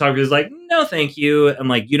 And then Tom Cruise is like, no, thank you. And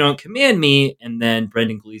like, you don't command me. And then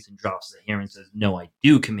Brendan Gleeson drops the hammer and says, no, I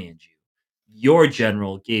do command you. Your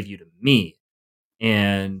general gave you to me.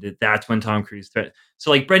 And that's when Tom Cruise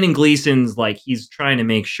So like Brendan Gleeson's like he's trying to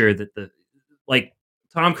make sure that like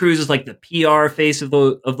Tom Cruise is like the PR face of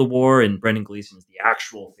the war, and Brendan Gleeson is the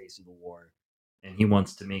actual face of the war. And he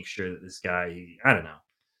wants to make sure that this guy, I don't know.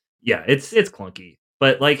 Yeah, it's clunky,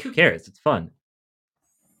 but like who cares? It's fun.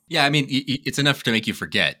 Yeah, I mean, it's enough to make you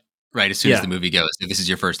forget, right? As soon as the movie goes, this is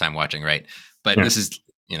your first time watching, right? But this is,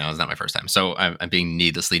 it's not my first time. So I'm being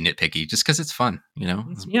needlessly nitpicky just because it's fun,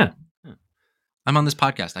 Yeah. I'm on this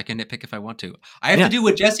podcast. I can nitpick if I want to. I have to do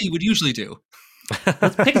what Jesse would usually do.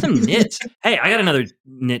 Let's pick some nits. Hey, I got another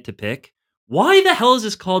nit to pick. Why the hell is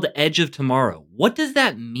this called Edge of Tomorrow? What does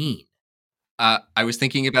that mean? I was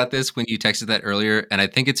thinking about this when you texted that earlier, and I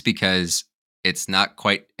think it's because it's not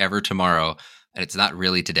quite ever tomorrow, and it's not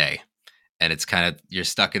really today. And it's kind of, you're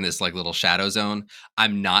stuck in this like little shadow zone.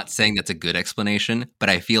 I'm not saying that's a good explanation, but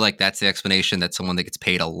I feel like that's the explanation that someone that gets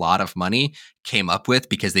paid a lot of money came up with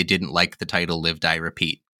because they didn't like the title Live, Die,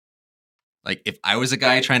 Repeat. Like if I was a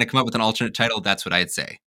guy trying to come up with an alternate title, that's what I'd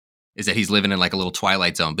say, is that he's living in like a little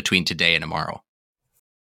twilight zone between today and tomorrow.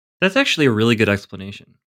 That's actually a really good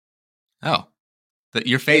explanation. Oh,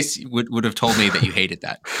 your face would have told me that you hated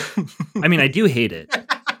that. I mean, I do hate it.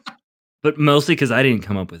 But mostly because I didn't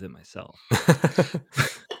come up with it myself.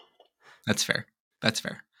 That's fair. That's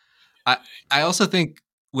fair. I also think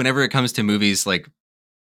whenever it comes to movies, like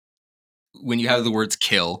when you have the words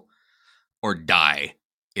kill or die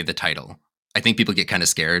in the title, I think people get kind of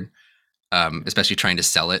scared, especially trying to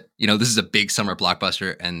sell it. This is a big summer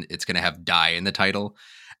blockbuster and it's going to have die in the title.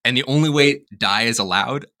 And the only way die is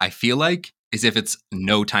allowed, I feel like, is if it's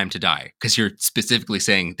No Time to Die, because you're specifically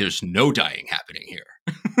saying there's no dying happening here.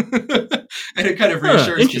 And it kind of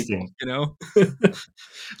reassures people,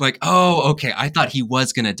 like, oh, okay, I thought he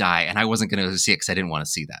was going to die and I wasn't going to see it because I didn't want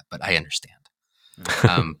to see that, but I understand.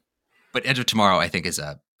 But Edge of Tomorrow, I think, is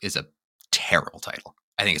a terrible title.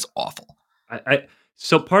 I think it's awful.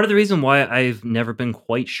 So part of the reason why I've never been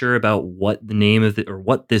quite sure about what the name of or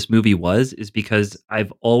what this movie was is because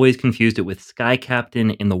I've always confused it with Sky Captain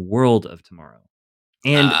in the World of Tomorrow.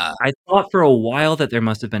 And I thought for a while that there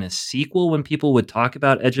must have been a sequel when people would talk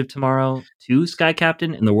about Edge of Tomorrow to Sky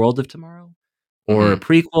Captain in the World of Tomorrow, or a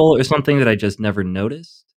prequel or something that I just never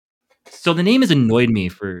noticed. So the name has annoyed me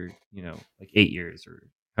for, like 8 years or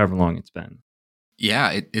however long it's been.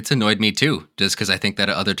 Yeah, it's annoyed me too, just because I think that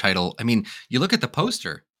other title, I mean, you look at the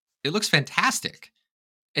poster, it looks fantastic.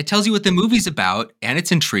 It tells you what the movie's about, and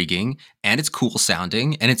it's intriguing, and it's cool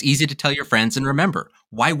sounding, and it's easy to tell your friends and remember.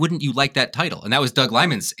 Why wouldn't you like that title? And that was Doug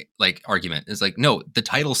Liman's argument. It's like, no, the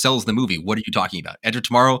title sells the movie. What are you talking about? Edge of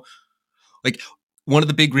Tomorrow? Like, one of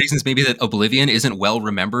the big reasons maybe that Oblivion isn't well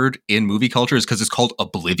remembered in movie culture is because it's called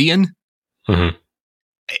Oblivion. Mm-hmm.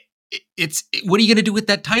 What are you going to do with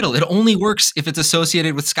that title? It only works if it's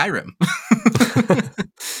associated with Skyrim.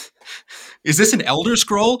 Is this an Elder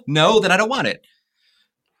Scroll? No, then I don't want it.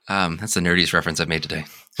 That's the nerdiest reference I've made today.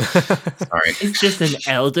 Sorry. It's just an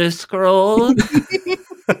Elder Scroll.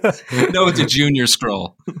 No, it's a junior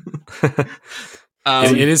scroll.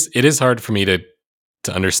 It is hard for me to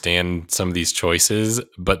understand some of these choices,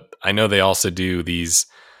 but I know they also do these,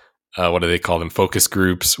 what do they call them? Focus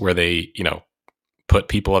groups, where they, put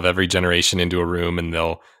people of every generation into a room and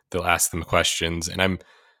they'll ask them questions. And I'm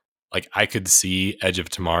like, I could see Edge of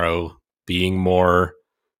Tomorrow being more,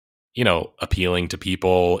 appealing to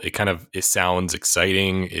people. It sounds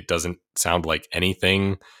exciting. It doesn't sound like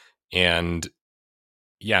anything. And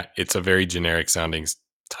yeah, it's a very generic sounding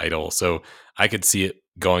title. So I could see it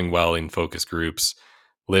going well in focus groups.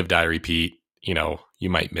 Live, Die, Repeat. You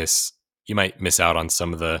might miss out on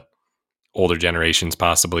some of the older generations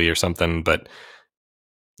possibly or something. But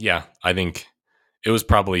yeah, I think it was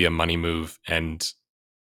probably a money move. And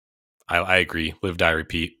I agree. Live, Die,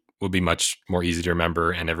 Repeat would be much more easy to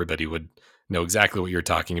remember, and everybody would know exactly what you're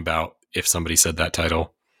talking about if somebody said that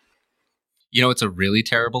title. It's a really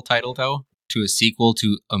terrible title, though, to a sequel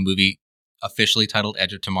to a movie officially titled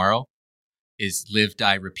Edge of Tomorrow is Live,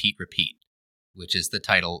 Die, Repeat, Repeat, which is the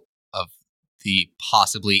title of the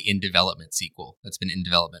possibly in development sequel that's been in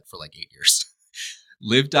development for like 8 years.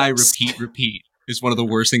 Live, Die, Repeat, Repeat is one of the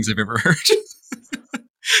worst things I've ever heard.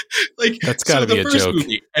 That's got to be a joke. The first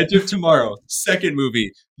movie, Edge of Tomorrow. Second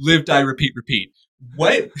movie, Live, Die, Repeat, Repeat.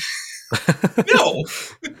 What? No,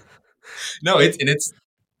 no.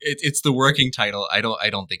 It's the working title. I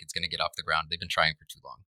don't think it's going to get off the ground. They've been trying for too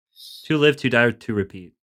long. To live, to die, to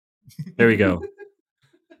repeat. There we go.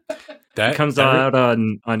 That comes out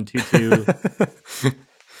on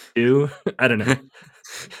 2/2. I don't know.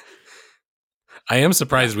 I am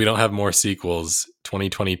surprised we don't have more sequels.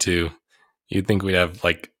 2022. You'd think we'd have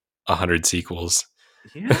like 100 sequels.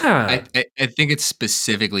 Yeah. I think it's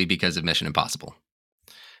specifically because of Mission Impossible.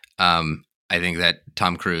 I think that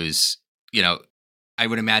Tom Cruise, I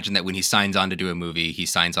would imagine that when he signs on to do a movie, he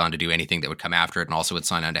signs on to do anything that would come after it, and also would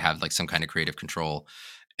sign on to have like some kind of creative control.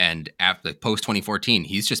 And after post 2014,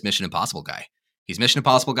 he's just Mission Impossible guy. He's Mission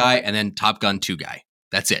Impossible guy, and then Top Gun 2 guy.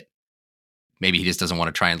 That's it. Maybe he just doesn't want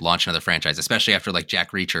to try and launch another franchise, especially after like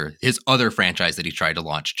Jack Reacher. His other franchise that he tried to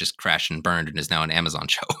launch just crashed and burned and is now an Amazon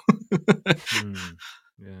show.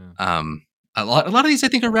 Yeah. A lot of these I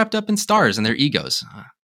think are wrapped up in stars and their egos.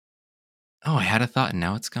 Oh, I had a thought and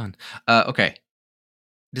now it's gone. Okay.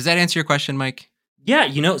 Does that answer your question, Mike?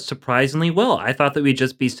 Yeah, surprisingly well. I thought that we'd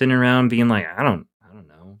just be sitting around being like, I don't know.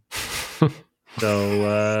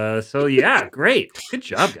 So yeah, great. Good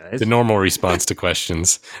job, guys. The normal response to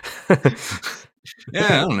questions. Yeah,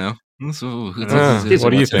 I don't know.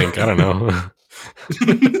 What do you think? I don't know.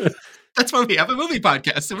 That's why we have a movie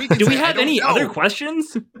podcast. So do we have any other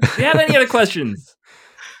questions? Do you have any other questions?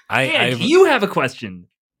 Do you have a question?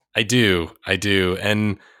 I do.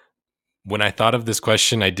 And when I thought of this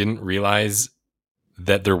question, I didn't realize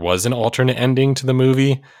that there was an alternate ending to the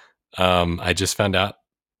movie. I just found out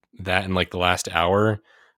that in like the last hour.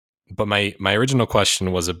 But my original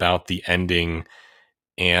question was about the ending.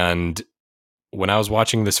 And when I was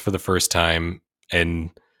watching this for the first time, and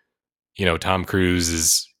Tom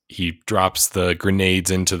Cruise he drops the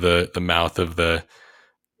grenades into the mouth of the,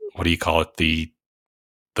 what do you call it? The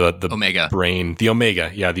Omega brain, the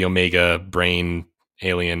Omega. Yeah. The Omega brain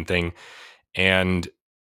alien thing. And,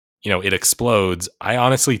 it explodes. I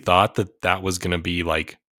honestly thought that was going to be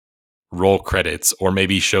like roll credits, or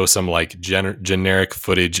maybe show some like generic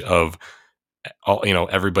footage of all,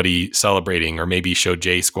 everybody celebrating, or maybe show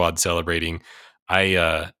J Squad celebrating.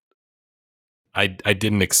 I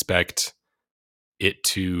didn't expect it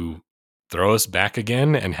to throw us back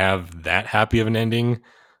again and have that happy of an ending,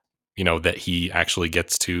 that he actually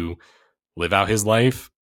gets to live out his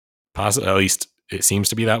life. At least it seems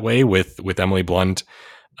to be that way with Emily Blunt,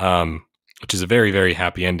 which is a very, very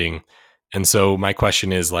happy ending. And so my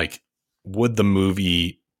question is like, would the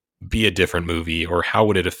movie be a different movie, or how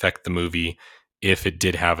would it affect the movie if it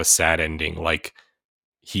did have a sad ending, like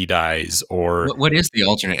he dies? Or what is the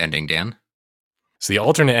alternate ending, Dan? So the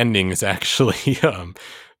alternate ending is actually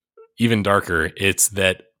even darker. It's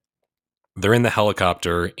that they're in the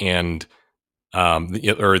helicopter and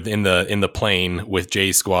or in the plane with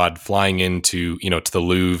J Squad flying into, to the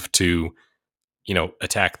Louvre to,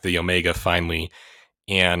 attack the Omega finally.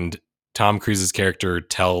 And Tom Cruise's character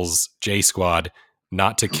tells J Squad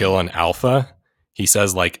not to kill an Alpha. He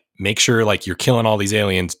says, like, make sure like you're killing all these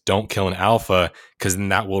aliens, don't kill an Alpha, because then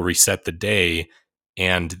that will reset the day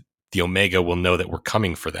and the Omega will know that we're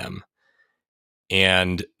coming for them.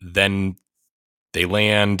 And then they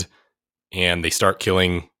land and they start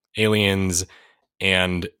killing aliens,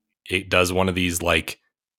 and it does one of these, like,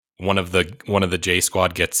 one of the J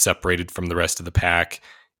Squad gets separated from the rest of the pack,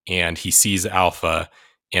 and he sees Alpha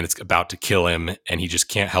and it's about to kill him, and he just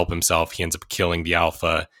can't help himself. He ends up killing the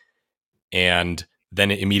Alpha, and then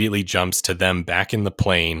it immediately jumps to them back in the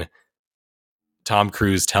plane, Tom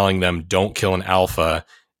Cruise telling them don't kill an Alpha,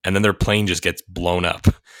 and then their plane just gets blown up.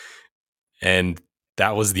 And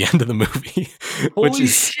that was the end of the movie. Holy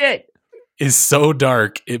shit. Is so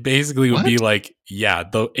dark. It basically would be like, yeah,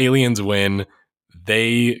 the aliens win.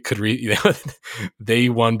 They could they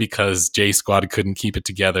won because J Squad couldn't keep it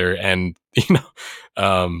together, and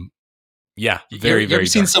yeah, very, you very. Ever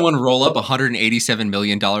seen dark. someone roll up $187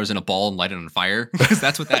 million in a ball and light it on fire? Because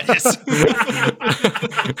that's what that is.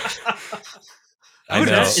 I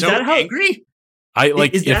know. Is that how angry?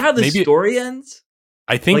 Is that how the story ends?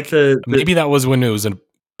 I think like maybe that was when it was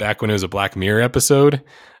back when it was a Black Mirror episode.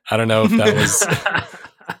 I don't know if that was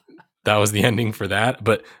that was the ending for that,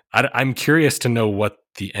 but I'm curious to know what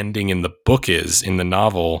the ending in the book is in the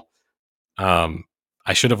novel.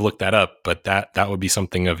 I should have looked that up, but that would be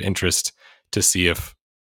something of interest to see if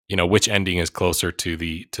which ending is closer to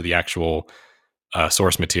the actual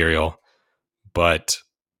source material. But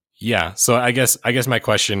yeah, so I guess my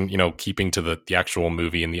question, keeping to the actual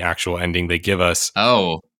movie and the actual ending they give us.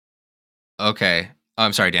 Oh, okay.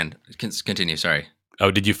 I'm sorry, Dan. Continue. Sorry. Oh,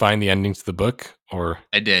 did you find the ending to the book, or?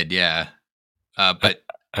 I did, yeah. But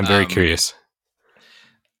I'm very curious.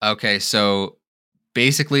 Okay, so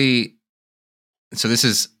basically,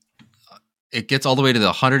 it gets all the way to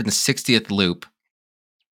the 160th loop.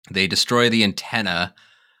 They destroy the antenna.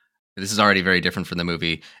 This is already very different from the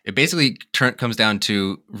movie. It basically comes down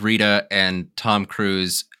to Rita and Tom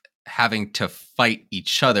Cruise having to fight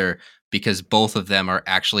each other because both of them are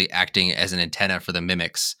actually acting as an antenna for the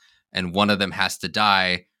mimics. And one of them has to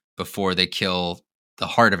die before they kill the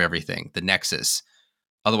heart of everything, the Nexus.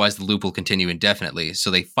 Otherwise, the loop will continue indefinitely. So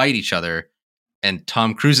they fight each other, and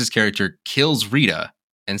Tom Cruise's character kills Rita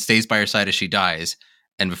and stays by her side as she dies.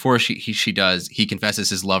 And before she does, he confesses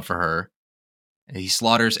his love for her. And he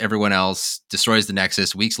slaughters everyone else, destroys the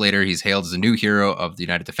Nexus. Weeks later, he's hailed as a new hero of the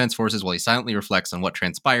United Defense Forces while he silently reflects on what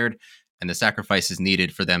transpired and the sacrifices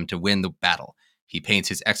needed for them to win the battle. He paints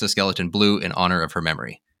his exoskeleton blue in honor of her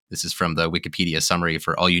memory. This is from the Wikipedia summary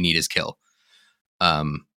for All You Need Is Kill.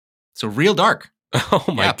 So real dark. Oh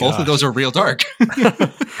my god. Both of those are real dark.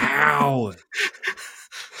 Ow.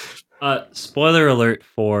 Spoiler alert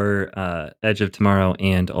for Edge of Tomorrow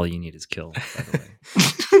and All You Need Is Kill, by the way.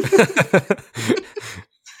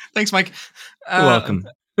 Thanks, Mike. You're welcome.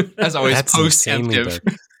 As always, post-emptive.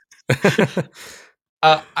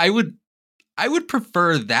 I would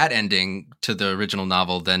prefer that ending to the original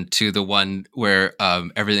novel than to the one where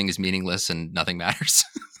everything is meaningless and nothing matters.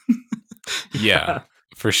 Yeah,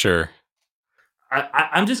 for sure.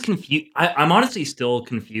 I'm just confused. I'm honestly still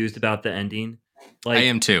confused about the ending. Like, I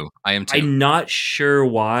am too. I'm not sure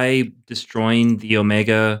why destroying the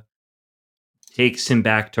Omega takes him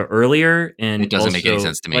back to earlier, and it doesn't make any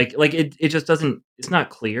sense to me. Like it just doesn't. It's not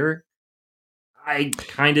clear. I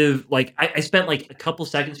kind of like. I spent like a couple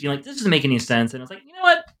seconds being like, "This doesn't make any sense," and I was like, "You know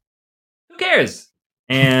what? Who cares?"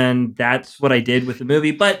 And that's what I did with the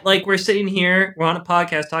movie. But like, we're sitting here, we're on a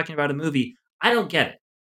podcast talking about a movie. I don't get it.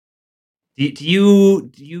 Do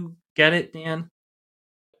you get it, Dan?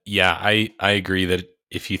 Yeah, I agree that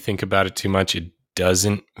if you think about it too much, it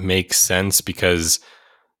doesn't make sense, because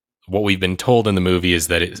what we've been told in the movie is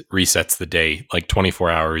that it resets the day like 24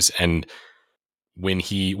 hours. And when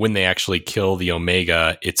they actually kill the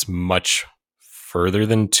Omega, it's much further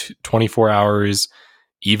than 24 hours.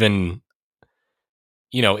 Even,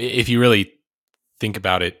 if you really think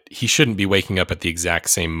about it, he shouldn't be waking up at the exact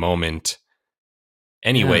same moment.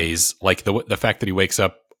 Anyways, like the fact that he wakes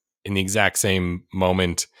up in the exact same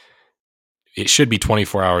moment, it should be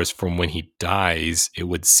 24 hours from when he dies, it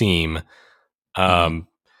would seem.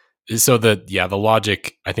 So the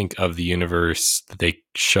logic, I think, of the universe that they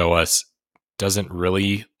show us doesn't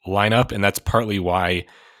really line up. And that's partly why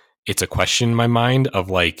it's a question in my mind of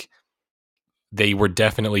like, they were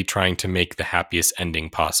definitely trying to make the happiest ending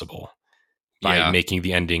possible by making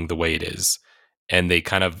the ending the way it is. And they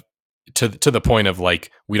kind of to the point of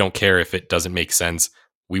like, we don't care if it doesn't make sense.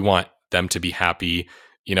 We want them to be happy,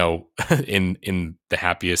 in the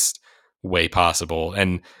happiest way possible.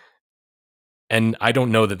 And I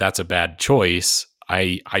don't know that that's a bad choice.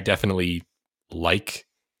 I definitely like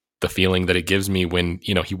the feeling that it gives me when,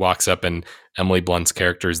 he walks up and Emily Blunt's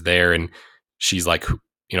character is there and she's like,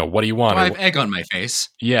 what do you want? I have egg on my face.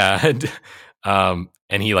 Yeah.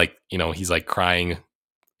 And he like, he's like crying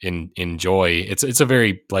in joy. It's a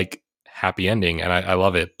very like happy ending and I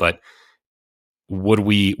love it. But would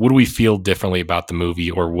we feel differently about the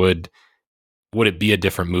movie, or would it be a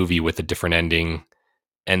different movie with a different ending?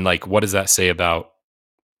 And like, what does that say about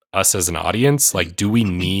us as an audience? Like, do we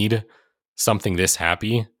need something this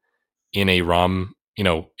happy in a in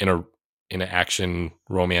an action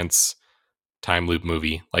romance time loop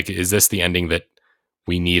movie? Like, is this the ending that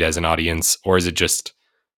we need as an audience, or is it just,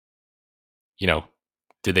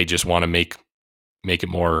 did they just want to make it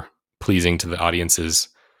more pleasing to the audiences?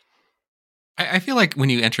 I feel like when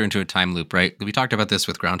you enter into a time loop, right? We talked about this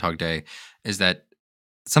with Groundhog Day, is that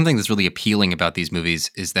something that's really appealing about these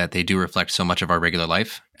movies is that they do reflect so much of our regular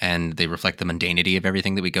life, and they reflect the mundanity of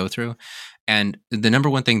everything that we go through. And the number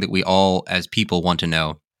one thing that we all as people want to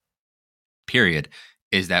know, period,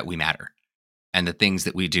 is that we matter and the things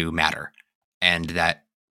that we do matter. And that,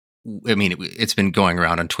 I mean, it's been going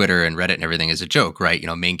around on Twitter and Reddit and everything as a joke, right?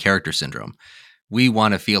 Main character syndrome. We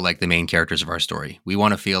want to feel like the main characters of our story. We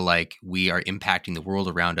want to feel like we are impacting the world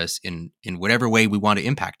around us in whatever way we want to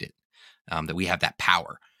impact it, that we have that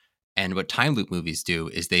power. And what time loop movies do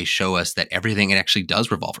is they show us that everything actually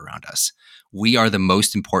does revolve around us. We are the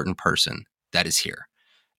most important person that is here.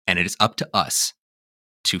 And it is up to us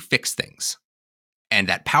to fix things. And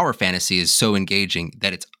that power fantasy is so engaging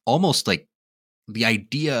that it's almost like the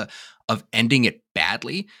idea of ending it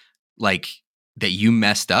badly, like that you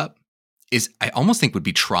messed up, is I almost think would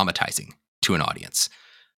be traumatizing to an audience,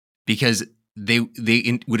 because they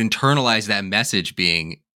would internalize that message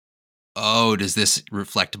being, oh, does this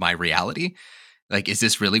reflect my reality? Like, is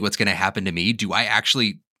this really what's going to happen to me? Am I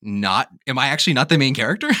actually not the main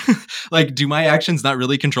character? Like, do my actions not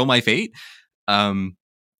really control my fate?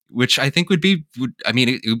 Which I think it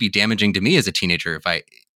would be damaging to me as a teenager if I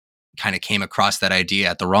kind of came across that idea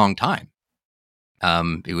at the wrong time.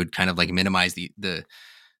 It would kind of like minimize the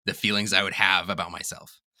feelings I would have about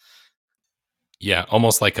myself. Yeah,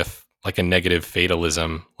 almost like a negative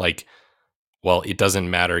fatalism. Like, well, it doesn't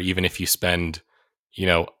matter even if you spend,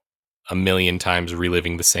 1,000,000 times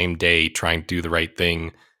reliving the same day trying to do the right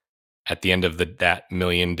thing. At the end of that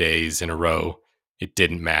 1,000,000 days in a row, it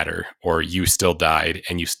didn't matter, or you still died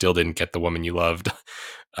and you still didn't get the woman you loved.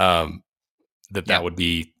 That would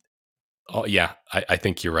be, I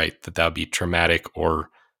think you're right, that would be traumatic or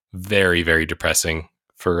very, very depressing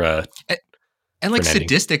for and like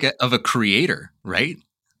sadistic of a creator, right?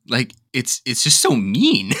 Like, it's just so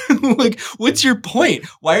mean. Like, what's your point?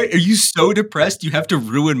 Why are you so depressed you have to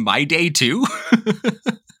ruin my day too?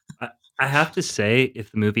 I have to say,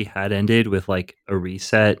 if the movie had ended with like a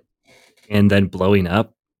reset and then blowing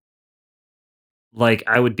up, like,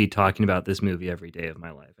 I would be talking about this movie every day of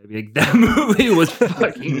my life. I'd be like, that movie was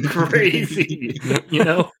fucking crazy.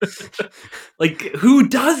 Like, who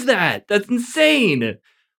does that? That's insane.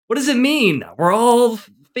 What does it mean? We're all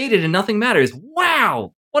fated and nothing matters.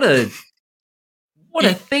 Wow. What a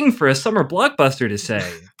thing for a summer blockbuster to say.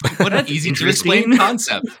 What an easy to explain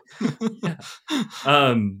concept.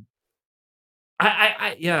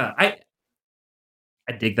 I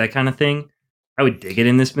dig that kind of thing. I would dig it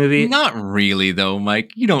in this movie. Not really, though,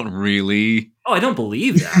 Mike. You don't really. Oh, I don't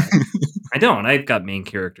believe that. I don't. I've got main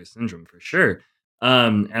character syndrome for sure.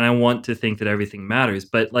 And I want to think that everything matters,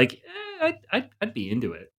 but like, I'd be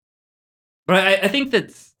into it. But I think that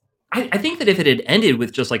if it had ended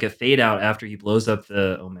with just like a fade out after he blows up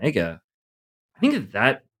the Omega, I think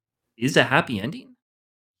that is a happy ending.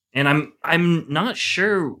 And I'm not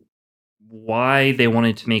sure why they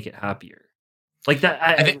wanted to make it happier. Like that,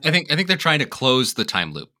 I think they're trying to close the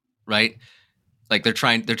time loop, right? Like they're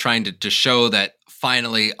trying to show that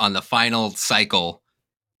finally on the final cycle,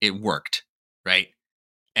 it worked, right?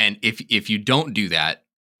 And if you don't do that,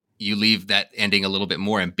 you leave that ending a little bit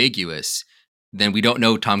more ambiguous. Then we don't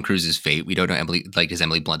know Tom Cruise's fate. We don't know Emily. Like, is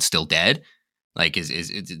Emily Blunt still dead? Like,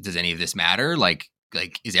 does any of this matter? Like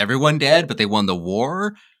is everyone dead? But they won the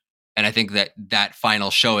war. And I think that final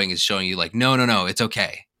showing is showing you like, no, it's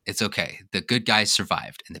okay. It's okay. The good guys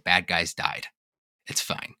survived and the bad guys died. It's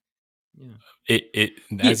fine. Yeah.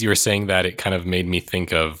 As you were saying that, it kind of made me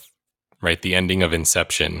think of, right, the ending of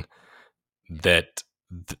Inception. That's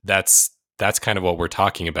kind of what we're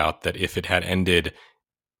talking about. That if it had ended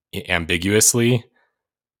ambiguously,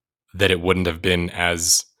 that it wouldn't have been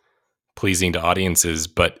as pleasing to audiences.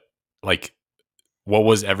 But like, what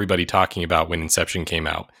was everybody talking about when Inception came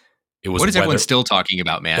out? It was what is everyone still talking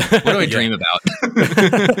about, man? What do I dream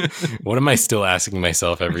about? What am I still asking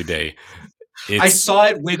myself every day? I saw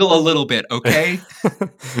it wiggle a little bit, okay?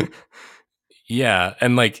 Yeah,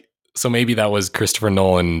 and like, so maybe that was Christopher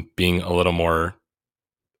Nolan being a little more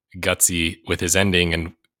gutsy with his ending,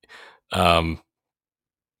 and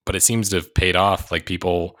but it seems to have paid off. Like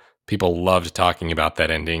people loved talking about that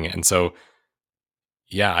ending, and so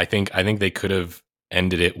yeah, I think they could have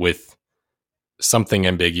ended it with something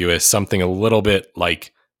ambiguous, something a little bit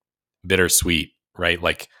like bittersweet, right?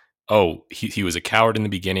 Like, oh, he was a coward in the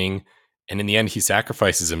beginning, and in the end, he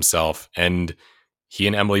sacrifices himself, and he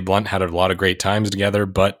and Emily Blunt had a lot of great times together,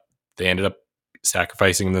 but they ended up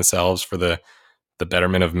sacrificing themselves for the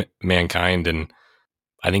betterment of mankind. And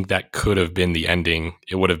I think that could have been the ending.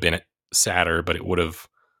 It would have been sadder, but it would have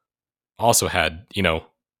also had,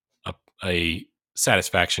 a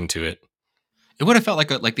satisfaction to it. It would have felt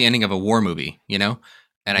like the ending of a war movie, And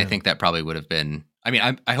I think that probably would have been. I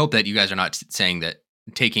mean, I hope that you guys are not saying that,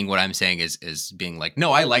 taking what I'm saying is being like,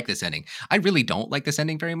 no, I like this ending. I really don't like this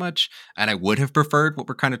ending very much, and I would have preferred what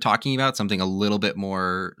we're kind of talking about, something a little bit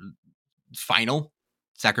more final,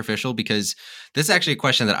 sacrificial. Because this is actually a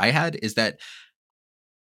question that I had: is that,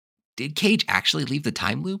 did Cage actually leave the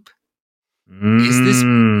time loop? Is this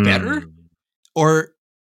better? Or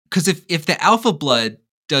because if the alpha blood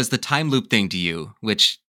does the time loop thing to you,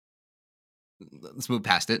 which, let's move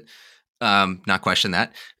past it, not question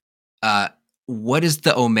that, what does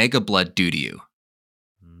the omega blood do to you?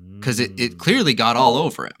 Because it clearly got all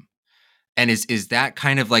over him. And is that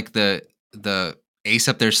kind of like the ace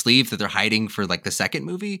up their sleeve that they're hiding for like the second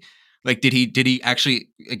movie? Like, did he actually,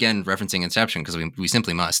 again referencing Inception, because we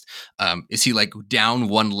simply must, is he like down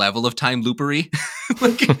one level of time loopery?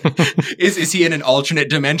 Like, is he in an alternate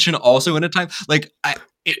dimension also in a time? Like,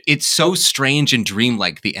 it's so strange and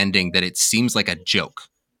dreamlike, the ending, that it seems like a joke.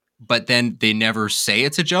 But then they never say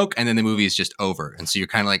it's a joke, and then the movie is just over. And so you're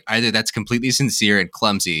kind of like, either that's completely sincere and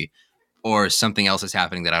clumsy, or something else is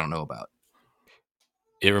happening that I don't know about.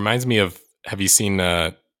 It reminds me of, have you seen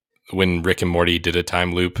when Rick and Morty did a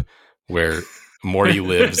time loop where Morty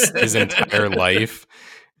lives his entire life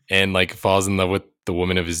and like falls in love with the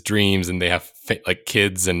woman of his dreams, and they have like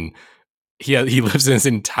kids, and he lives his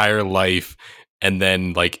entire life, and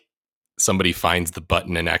then like somebody finds the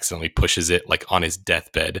button and accidentally pushes it like on his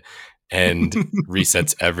deathbed and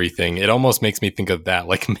resets everything. It almost makes me think of that.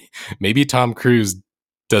 Like, maybe Tom Cruise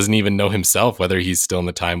doesn't even know himself whether he's still in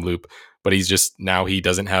the time loop, but he's just, now he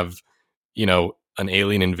doesn't have, an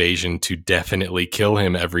alien invasion to definitely kill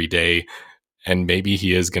him every day. And maybe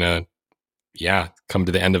he is going to, come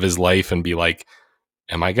to the end of his life and be like,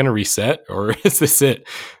 am I going to reset, or is this it?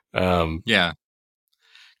 Yeah.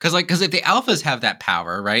 Because if the alphas have that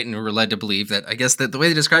power, right, and we're led to believe that, I guess that the way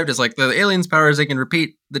they described it is like, the aliens' power is they can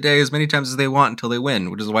repeat the day as many times as they want until they win,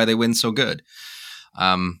 which is why they win so good.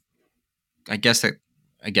 I guess.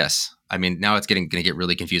 I mean, now it's going to get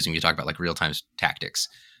really confusing when you talk about like real-time tactics.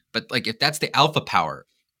 But like, if that's the alpha power,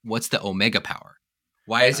 what's the omega power?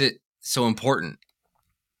 Why is it so important?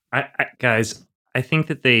 Guys, I think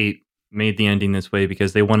that they made the ending this way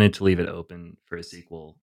because they wanted to leave it open for a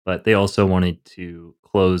sequel, but they also wanted to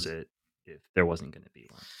close it if there wasn't going to be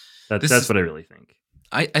one. That's what I really think.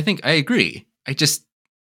 I think I agree. It's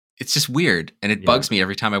just weird, and it bugs me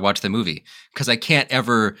every time I watch the movie, because I can't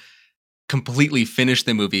ever completely finish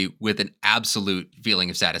the movie with an absolute feeling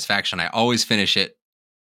of satisfaction. I always finish it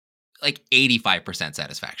like 85%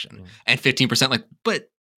 satisfaction and 15% like, but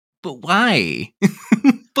why?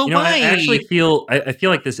 But why? I actually feel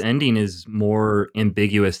like this ending is more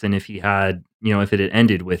ambiguous than if he had, if it had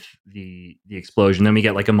ended with the explosion. Then we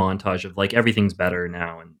get like a montage of like, everything's better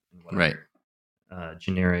now and whatever, right?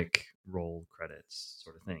 Generic roll credits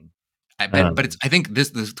sort of thing. But I think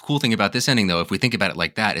the cool thing about this ending, though, if we think about it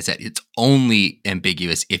like that, is that it's only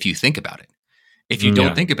ambiguous if you think about it. If you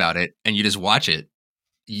don't think about it and you just watch it,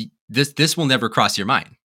 this will never cross your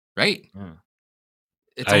mind, right? Yeah.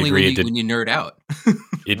 It's only when you nerd out.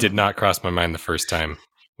 It did not cross my mind the first time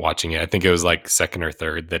watching it. I think it was like second or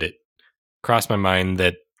third that it crossed my mind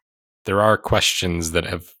that there are questions that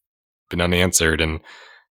have been unanswered. And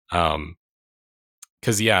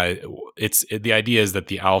because the idea is that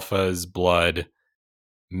the alpha's blood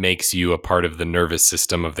makes you a part of the nervous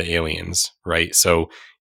system of the aliens, right? So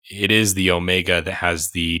it is the omega that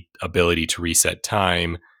has the ability to reset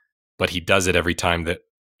time, but he does it every time that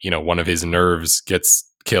one of his nerves gets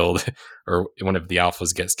killed or one of the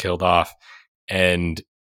alphas gets killed off. And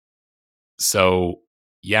so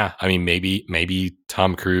yeah, I mean, maybe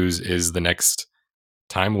Tom Cruise is the next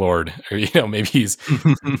Time Lord, or maybe he's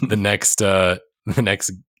the next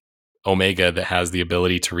Omega that has the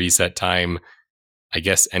ability to reset time. I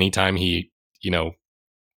guess anytime he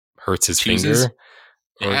hurts his Chooses. finger,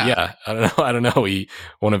 or yeah, I don't know. I don't know.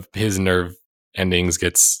 One of his nerve endings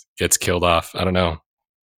gets killed off. I don't know.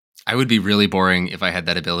 I would be really boring if I had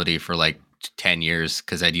that ability for like 10 years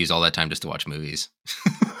because I'd use all that time just to watch movies.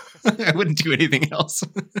 I wouldn't do anything else.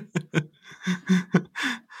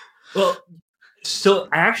 Well, so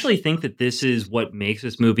I actually think that this is what makes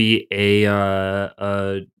this movie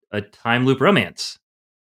a time loop romance,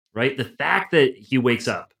 right? The fact that he wakes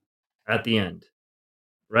up at the end,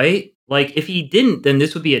 right? Like if he didn't, then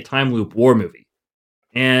this would be a time loop war movie,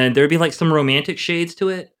 and there'd be like some romantic shades to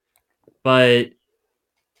it. But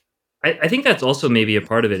I think that's also maybe a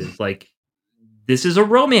part of it. Is like this is a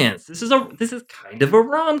romance. This is kind of a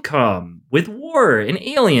rom com with war and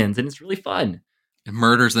aliens, and it's really fun.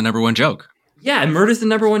 Murder's the number one joke. Yeah, and murder's the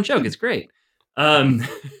number one joke. It's great. What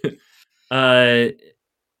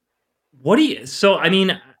do you? So, I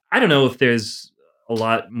mean, I don't know if there's a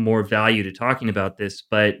lot more value to talking about this,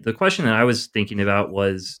 but the question that I was thinking about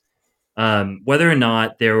was whether or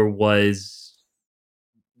not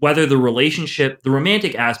whether the relationship, the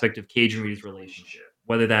romantic aspect of Cage and Rita's relationship,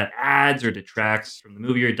 whether that adds or detracts from the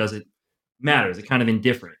movie, or does it matter? Is it kind of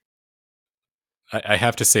indifferent? I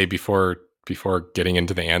have to say before getting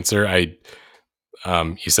into the answer,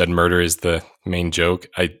 you said murder is the main joke.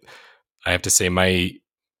 I have to say my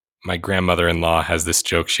grandmother-in-law has this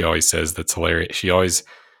joke she always says that's hilarious. She always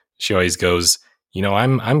goes,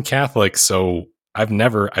 I'm Catholic, so I've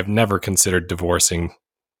never considered divorcing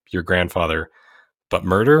your grandfather, but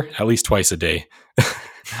murder at least twice a day.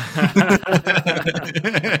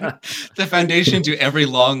 The foundation to every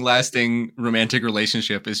long-lasting romantic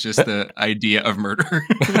relationship is just the idea of murder.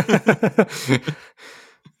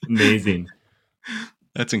 Amazing.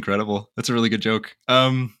 That's incredible. That's a really good joke.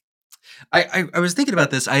 I was thinking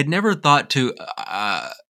about this. I had never thought to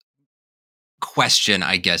question,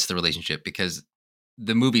 I guess, the relationship, because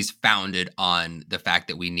the movie's founded on the fact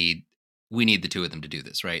that we need the two of them to do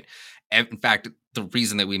this, right? In fact, the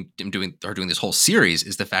reason that we are doing this whole series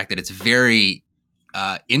is the fact that it's very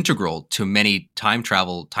integral to many time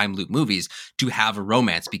loop movies to have a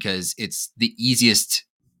romance, because it's the easiest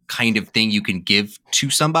kind of thing you can give to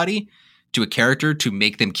somebody, to a character, to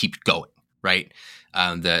make them keep going, right?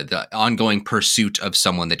 The ongoing pursuit of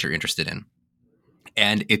someone that you're interested in.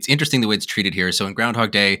 And it's interesting the way it's treated here. So in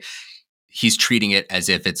Groundhog Day, he's treating it as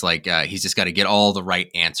if it's like he's just got to get all the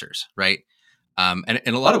right answers, right? And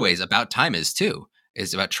in a lot of ways, About Time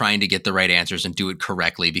is about trying to get the right answers and do it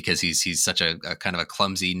correctly, because he's such a kind of a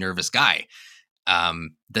clumsy, nervous guy.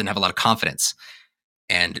 Doesn't have a lot of confidence.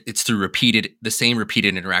 And it's through the same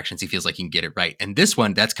repeated interactions he feels like he can get it right. And this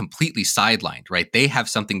one, that's completely sidelined, right? They have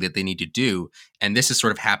something that they need to do, and this is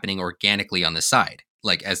sort of happening organically on the side.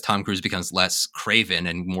 Like as Tom Cruise becomes less craven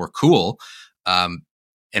and more cool, and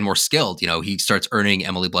more skilled, he starts earning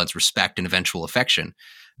Emily Blunt's respect and eventual affection.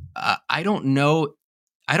 I don't know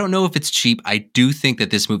if it's cheap. I do think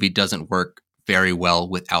that this movie doesn't work very well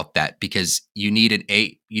without that, because you need an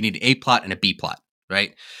A plot and a B plot,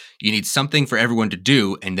 right? You need something for everyone to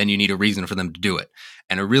do, and then you need a reason for them to do it.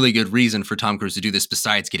 And a really good reason for Tom Cruise to do this,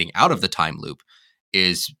 besides getting out of the time loop,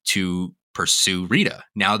 is to pursue Rita,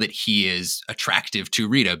 now that he is attractive to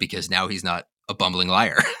Rita, because now he's not a bumbling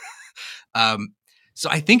liar. So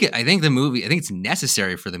I think it's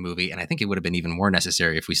necessary for the movie, and I think it would have been even more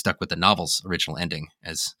necessary if we stuck with the novel's original ending,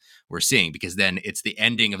 as we're seeing, because then it's the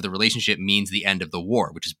ending of the relationship means the end of the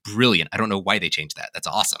war, which is brilliant. I don't know why they changed that. That's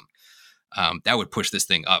awesome. That would push this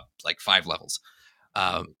thing up like 5 levels.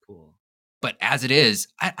 Cool. But as it is,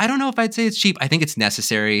 I don't know if I'd say it's cheap. I think it's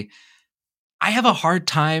necessary. I have a hard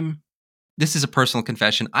time. This is a personal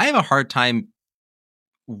confession. I have a hard time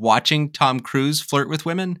watching Tom Cruise flirt with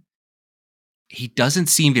women. He doesn't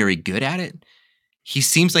seem very good at it. He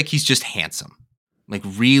seems like he's just handsome, like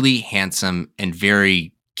really handsome and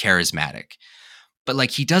very charismatic. But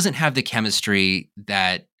like he doesn't have the chemistry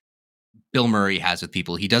that Bill Murray has with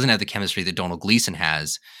people. He doesn't have the chemistry that Donald Gleason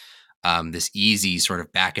has. This easy sort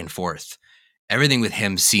of back and forth. Everything with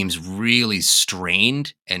him seems really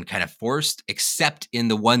strained and kind of forced, except in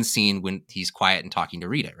the one scene when he's quiet and talking to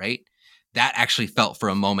Rita, right? That actually felt for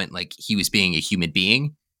a moment like he was being a human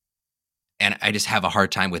being. And I just have a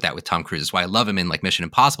hard time with that with Tom Cruise. That's why I love him in like Mission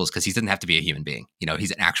Impossible, because he doesn't have to be a human being.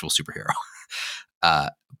 He's an actual superhero.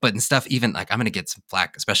 But in stuff, even like I'm going to get some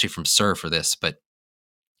flack, especially from Sir for this, but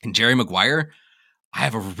in Jerry Maguire, I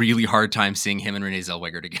have a really hard time seeing him and Renee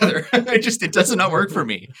Zellweger together. It does not work for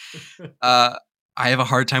me. I have a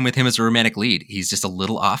hard time with him as a romantic lead. He's just a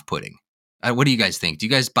little off-putting. What do you guys think? Do you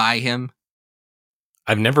guys buy him?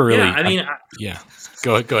 I've never really. Yeah, I mean, yeah.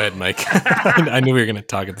 Go ahead, Mike. I knew we were going to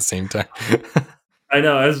talk at the same time. I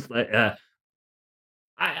know. I was like,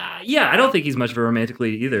 I don't think he's much of a romantic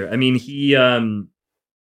lead either. I mean, he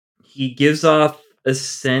gives off a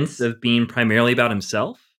sense of being primarily about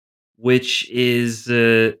himself, which is, I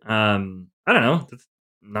don't know, that's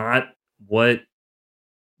not what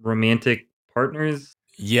romantic partners.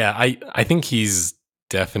 Yeah, I think he's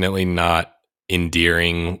definitely not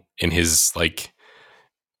endearing in his like.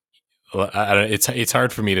 I don't. It's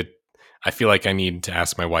hard for me to. I feel like I need to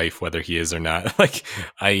ask my wife whether he is or not. Like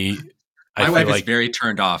my wife is very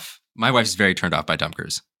turned off. My wife is very turned off by Tom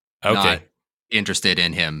Cruise. Okay. Not interested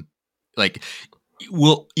in him. Like,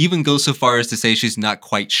 will even go so far as to say she's not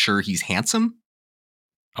quite sure he's handsome.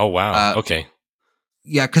 Oh wow. Okay.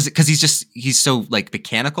 Yeah, because he's so like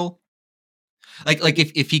mechanical. Like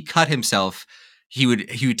if he cut himself, he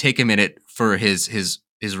would take a minute for his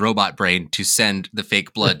robot brain to send the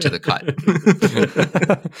fake blood to the cut.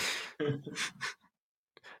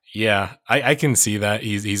 Yeah, I can see that.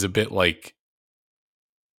 He's a bit like,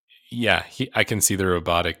 yeah, I can see the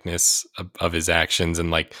roboticness of his actions and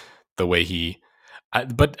like the way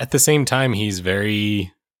but at the same time, he's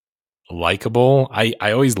very likable. I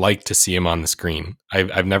always like to see him on the screen.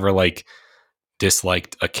 I've never like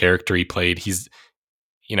disliked a character he played. He's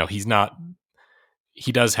not,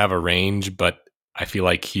 he does have a range, but I feel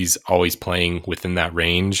like he's always playing within that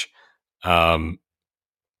range. And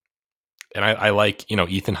I like,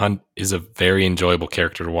 Ethan Hunt is a very enjoyable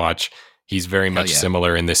character to watch. He's very much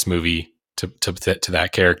similar in this movie to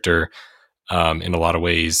that character in a lot of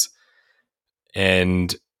ways.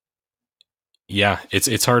 And yeah,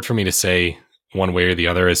 it's hard for me to say one way or the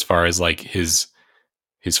other as far as like his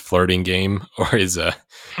flirting game or his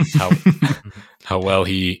how well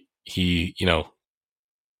he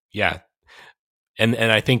yeah. And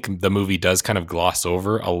I think the movie does kind of gloss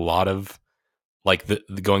over a lot of like the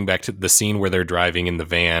going back to the scene where they're driving in the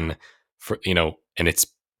van for, and it's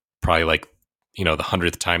probably like, the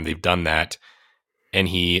 100th time they've done that. And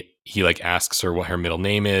he like asks her what her middle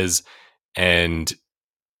name is. And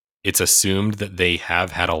it's assumed that they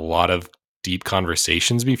have had a lot of deep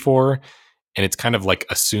conversations before. And it's kind of like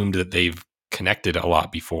assumed that they've connected a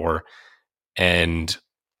lot before. And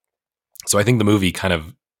so I think the movie kind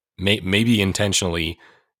of maybe intentionally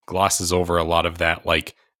glosses over a lot of that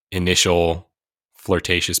like initial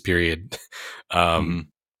flirtatious period. And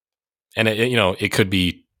it could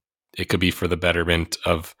be for the betterment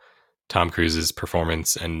of Tom Cruise's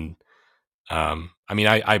performance. And I mean,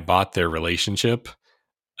 I bought their relationship.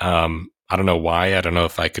 I don't know why. I don't know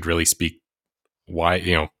if I could really speak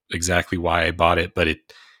why, exactly why I bought it, but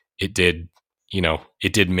it did,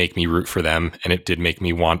 it did make me root for them, and it did make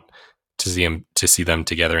me want to see them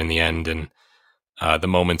together in the end. And the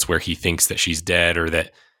moments where he thinks that she's dead or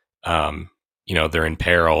that they're in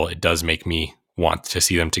peril, it does make me want to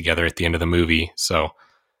see them together at the end of the movie. So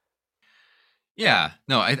yeah,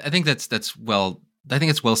 no, I think that's well. I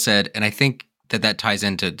think it's well said, and I think that ties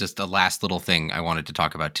into just the last little thing I wanted to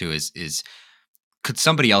talk about too. Is could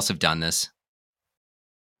somebody else have done this?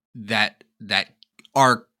 That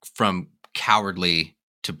arc from cowardly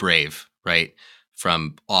to brave, right?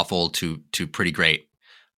 From awful to pretty great.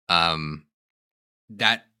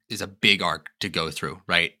 That is a big arc to go through,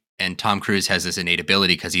 right? And Tom Cruise has this innate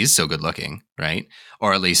ability because he is so good looking, right?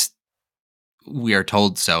 Or at least we are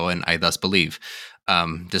told so, and I thus believe,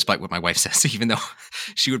 despite what my wife says, even though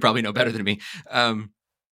she would probably know better than me.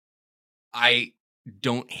 I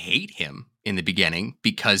don't hate him in the beginning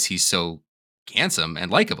because he's so handsome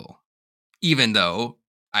and likable, even though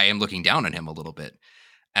I am looking down on him a little bit.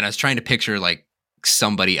 And I was trying to picture like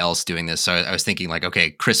somebody else doing this. So I was thinking like,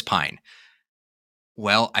 okay, Chris Pine.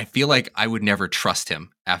 Well, I feel like I would never trust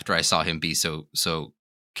him after I saw him be so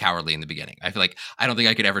cowardly in the beginning. I feel like I don't think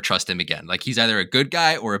I could ever trust him again. Like he's either a good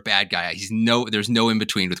guy or a bad guy. There's no in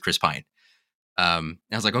between with Chris Pine. I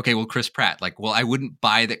was like, okay, well, Chris Pratt. Like, well, I wouldn't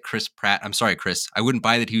buy that Chris Pratt. I'm sorry, Chris. I wouldn't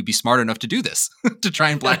buy that he would be smart enough to do this to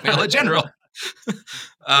try and blackmail a general.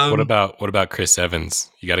 What about Chris Evans?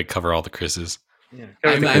 You got to cover all the Chris's. Yeah,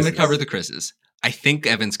 I'm going to cover the Chris's. I think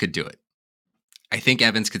Evans could do it. I think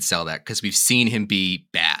Evans could sell that because we've seen him be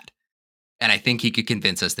bad. And I think he could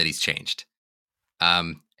convince us that he's changed.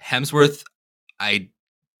 Hemsworth, I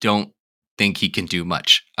don't think he can do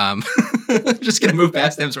much. Just gonna move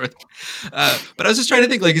past Hemsworth. But I was just trying to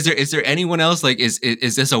think, like, is there anyone else? Like, is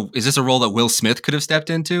this a role that Will Smith could have stepped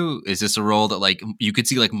into? Is this a role that like you could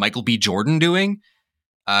see like Michael B. Jordan doing?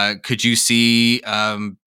 Could you see?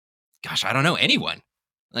 Gosh, I don't know anyone.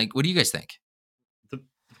 Like, what do you guys think?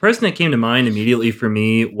 person that came to mind immediately for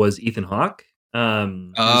me was Ethan Hawke, who's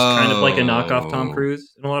kind of like a knockoff Tom Oh.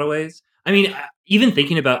 Cruise in a lot of ways. I mean, even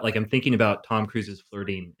thinking about I'm thinking about Tom Cruise's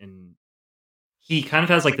flirting, and he kind of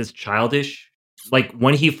has like this childish, like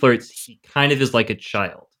when he flirts, he kind of is like a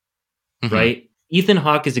child, Mhm. right? Ethan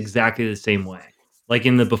Hawke is exactly the same way. Like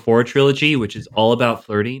in the Before trilogy, which is all about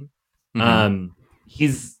flirting, Mhm.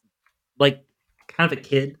 he's like kind of a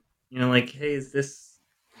kid, like, hey, is this?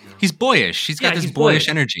 He's boyish. He's got Yeah, this he's boyish boyish.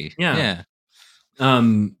 energy. Yeah.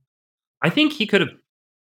 I think he could have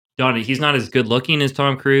done it. He's not as good looking as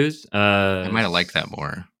Tom Cruise. I might have liked that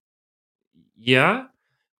more. Yeah,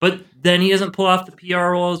 but then he doesn't pull off the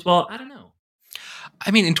PR role as well. I don't know.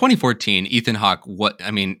 I mean, in 2014, Ethan Hawke, he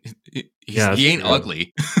ain't true.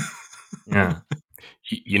 ugly. Yeah.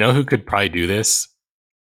 You know who could probably do this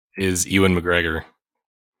is Ewan McGregor.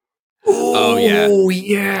 Oh, yeah. Oh,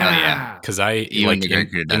 yeah. Hell yeah. Because Ewan McGregor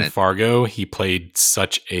could have done in it. Fargo, he played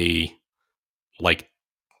such a like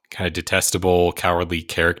kind of detestable, cowardly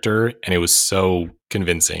character, and it was so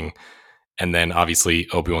convincing. And then obviously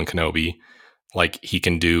Obi-Wan Kenobi, like he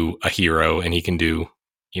can do a hero and he can do,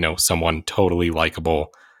 someone totally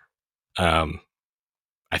likable.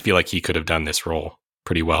 I feel like he could have done this role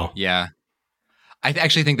pretty well. Yeah. I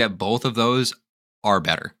actually think that both of those are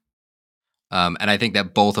better. And I think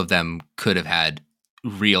that both of them could have had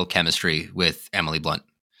real chemistry with Emily Blunt.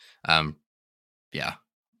 Yeah.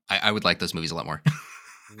 I would like those movies a lot more.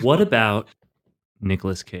 What about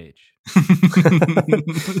Nicolas Cage?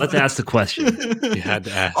 Let's ask the question. You had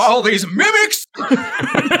to ask. All these mimics.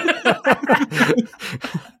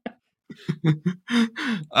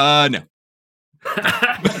 No. No.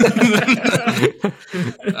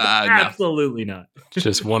 Absolutely not.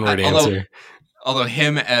 Just one word Although- answer. Although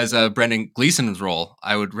him as Brendan Gleeson's role,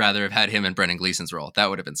 I would rather have had him in Brendan Gleeson's role. That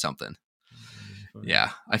would have been something. Yeah,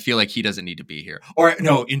 I feel like he doesn't need to be here. Or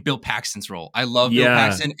no, in Bill Paxton's role. I love Bill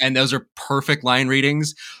Paxton, and those are perfect line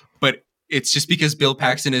readings. But it's just because Bill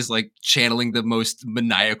Paxton is like channeling the most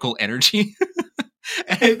maniacal energy.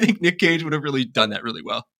 And I think Nick Cage would have really done that really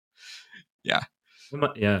well. Yeah.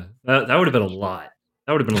 Yeah, that would have been a lot.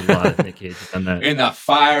 That would have been a lot if Nick Cage had done that. In the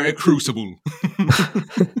fiery crucible.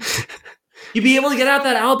 You'd be able to get out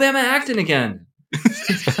that Alabama accent again.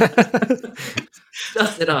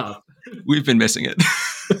 Dust it off. We've been missing it.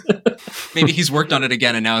 Maybe he's worked on it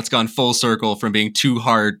again, and now it's gone full circle from being too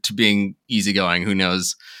hard to being easygoing. Who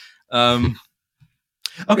knows?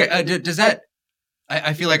 Okay, does that?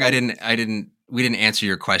 I feel like we didn't answer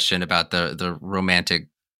your question about the romantic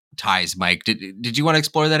ties, Mike. Did you want to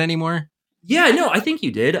explore that anymore? Yeah, no, I think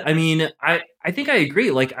you did. I mean, I think I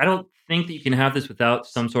agree. Like, I don't think that you can have this without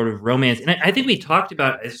some sort of romance. And I think we talked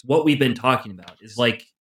about is what we've been talking about is like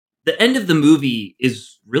the end of the movie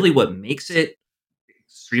is really what makes it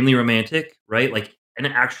extremely romantic, right? Like an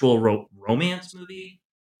actual romance movie,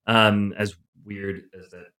 as weird as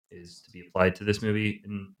that is to be applied to this movie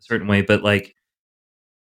in a certain way. But like,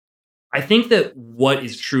 I think that what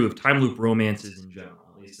is true of time loop romances in general,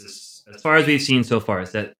 at least as far as we've seen so far,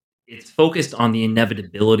 is that it's focused on the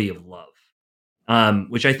inevitability of love,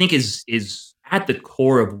 which I think is at the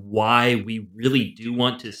core of why we really do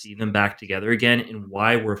want to see them back together again, and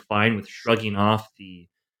why we're fine with shrugging off the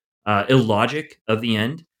illogic of the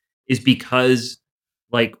end, is because,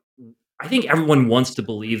 like, I think everyone wants to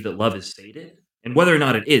believe that love is fated, and whether or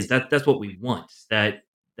not it is, that's what we want. That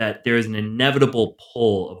there is an inevitable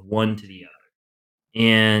pull of one to the other,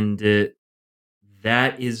 and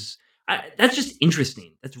that's just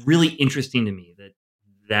interesting. That's really interesting to me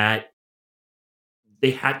that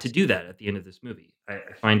they had to do that at the end of this movie. I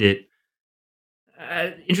find it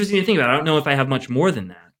interesting to think about. I don't know if I have much more than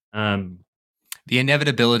that. The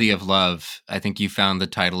inevitability of love. I think you found the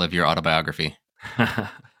title of your autobiography. That's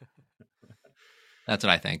what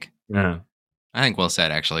I think. Yeah. I think well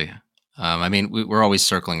said, actually. I mean, we're always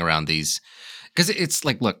circling around these because it's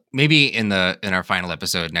like, look, maybe in our final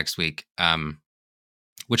episode next week,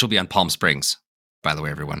 which will be on Palm Springs, by the way,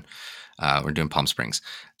 everyone. We're doing Palm Springs.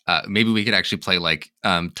 Maybe we could actually play like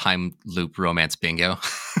time loop romance bingo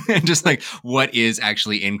and just like what is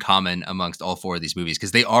actually in common amongst all four of these movies,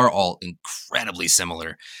 because they are all incredibly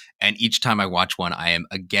similar. And each time I watch one, I am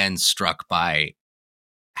again struck by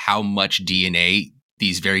how much DNA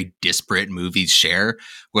these very disparate movies share,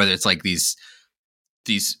 whether it's like this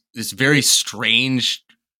very strange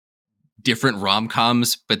different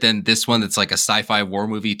rom-coms, but then this one that's like a sci-fi war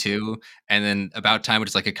movie too, and then About Time, which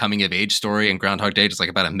is like a coming of age story, and Groundhog Day just like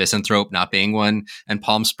about a misanthrope not being one, and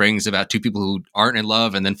Palm Springs about two people who aren't in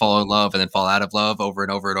love and then fall in love and then fall out of love over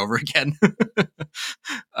and over and over again.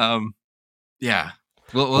 Yeah,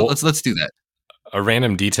 well, let's do that. A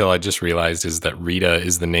random detail I just realized is that Rita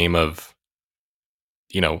is the name of,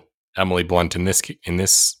 Emily Blunt in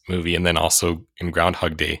this movie, and then also in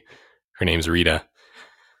Groundhog Day, her name's Rita.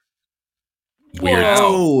 Weird.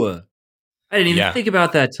 Whoa! I didn't even Yeah. think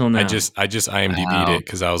about that till now. I just IMDb'd it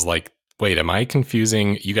because I was like, wait, am I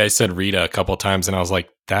confusing? You guys said Rita a couple of times, and I was like,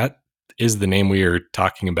 that is the name we were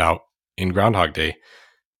talking about in Groundhog Day.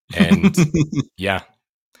 And yeah,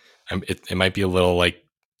 it might be a little like,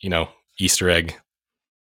 Easter egg.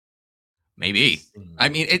 Maybe. I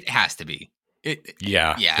mean, it has to be.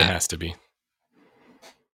 Yeah, Yeah. it has to be.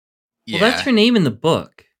 Well, that's her name in the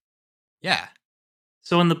book. Yeah.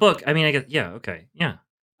 So in the book, I mean, I guess, yeah, okay, yeah.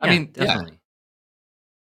 I mean, definitely.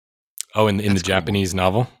 Oh, in the That's cool. Japanese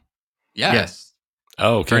novel? Yeah. Yes.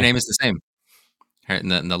 Oh, okay. Her name is the same.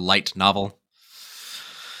 In the light novel.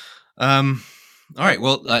 All right.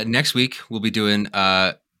 Well, next week we'll be doing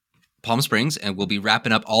Palm Springs, and we'll be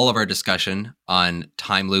wrapping up all of our discussion on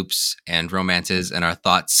time loops and romances and our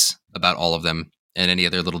thoughts about all of them and any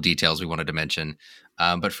other little details we wanted to mention.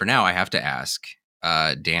 But for now, I have to ask,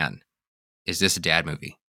 Dan, is this a dad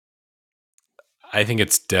movie? I think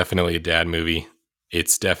it's definitely a dad movie.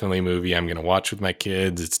 It's definitely a movie I'm going to watch with my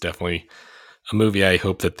kids. It's definitely a movie I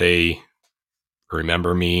hope that they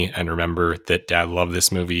remember me and remember that dad loved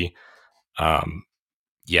this movie.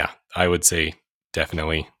 Yeah, I would say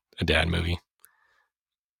definitely a dad movie.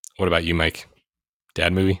 What about you, Mike?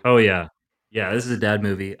 Dad movie? Oh yeah. Yeah, this is a dad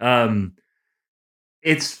movie.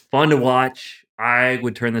 It's fun to watch. I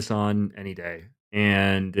would turn this on any day.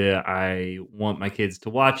 And I want my kids to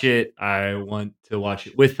watch it. I want to watch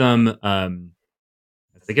it with them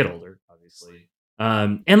as they get older, obviously.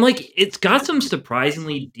 And like it's got some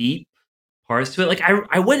surprisingly deep parts to it. Like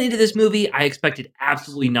I went into this movie, I expected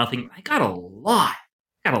absolutely nothing. I got a lot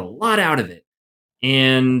out of it.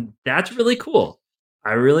 And that's really cool.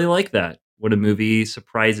 I really like that when a movie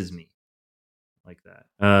surprises me like that.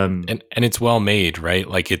 And it's well made, right?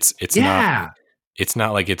 Like it's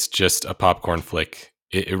not like it's just a popcorn flick.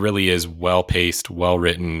 It really is well paced, well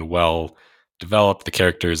written, well developed. The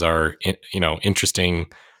characters are interesting.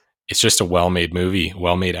 It's just a well made movie,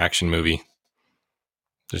 well made action movie.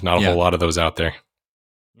 There's not a whole lot of those out there.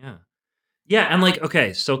 Yeah. Yeah, and like,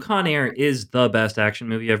 okay, so Con Air is the best action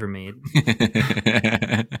movie ever made.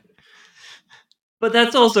 But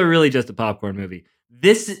that's also really just a popcorn movie.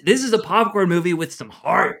 This is a popcorn movie with some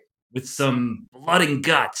heart, with some blood and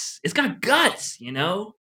guts. It's got guts, a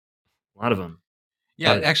lot of them.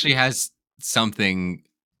 Yeah, it actually has something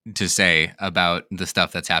to say about the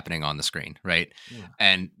stuff that's happening on the screen, right? Yeah.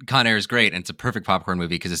 And Con Air is great, and it's a perfect popcorn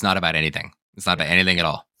movie because it's not about anything. It's not about anything at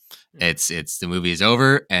all. Yeah. It's the movie is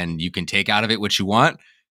over, and you can take out of it what you want.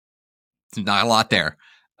 It's not a lot there,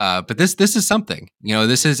 but this is something.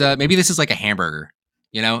 This is maybe this is like a hamburger.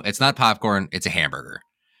 It's not popcorn; it's a hamburger.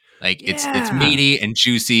 Like it's meaty and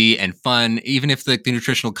juicy and fun, even if the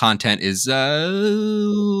nutritional content is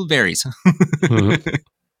varies. Yeah,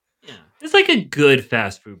 it's like a good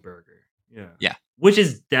fast food burger. Yeah, which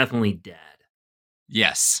is definitely dad.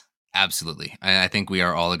 Yes, absolutely. I think we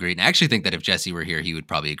are all agreed. And I actually think that if Jesse were here, he would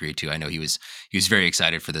probably agree too. I know he was very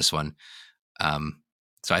excited for this one.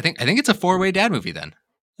 So I think it's a 4-way dad movie then.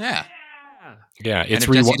 Yeah. Yeah. It's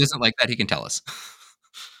and if Jesse doesn't like that, he can tell us.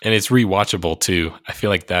 And it's rewatchable too. I feel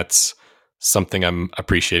like that's something I'm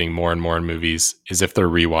appreciating more and more in movies is if they're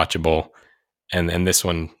rewatchable. And this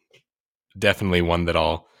one, definitely one that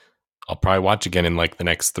I'll probably watch again in like the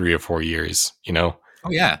next 3 or 4 years, Oh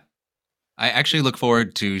yeah. I actually look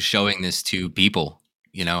forward to showing this to people.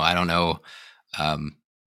 I don't know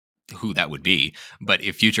who that would be, but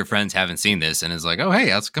if future friends haven't seen this and is like, oh,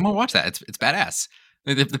 hey, let's come on watch that. It's badass.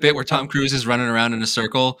 The bit where Tom Cruise is running around in a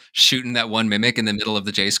circle, shooting that one mimic in the middle of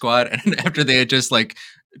the J Squad. And after they had just like,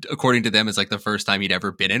 according to them, it's like the first time he'd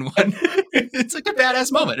ever been in one. It's like a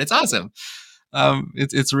badass moment. It's awesome.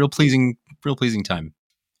 It's a real pleasing time.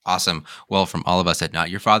 Awesome. Well, from all of us at Not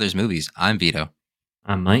Your Father's Movies, I'm Vito.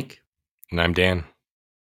 I'm Mike. And I'm Dan.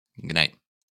 Good night.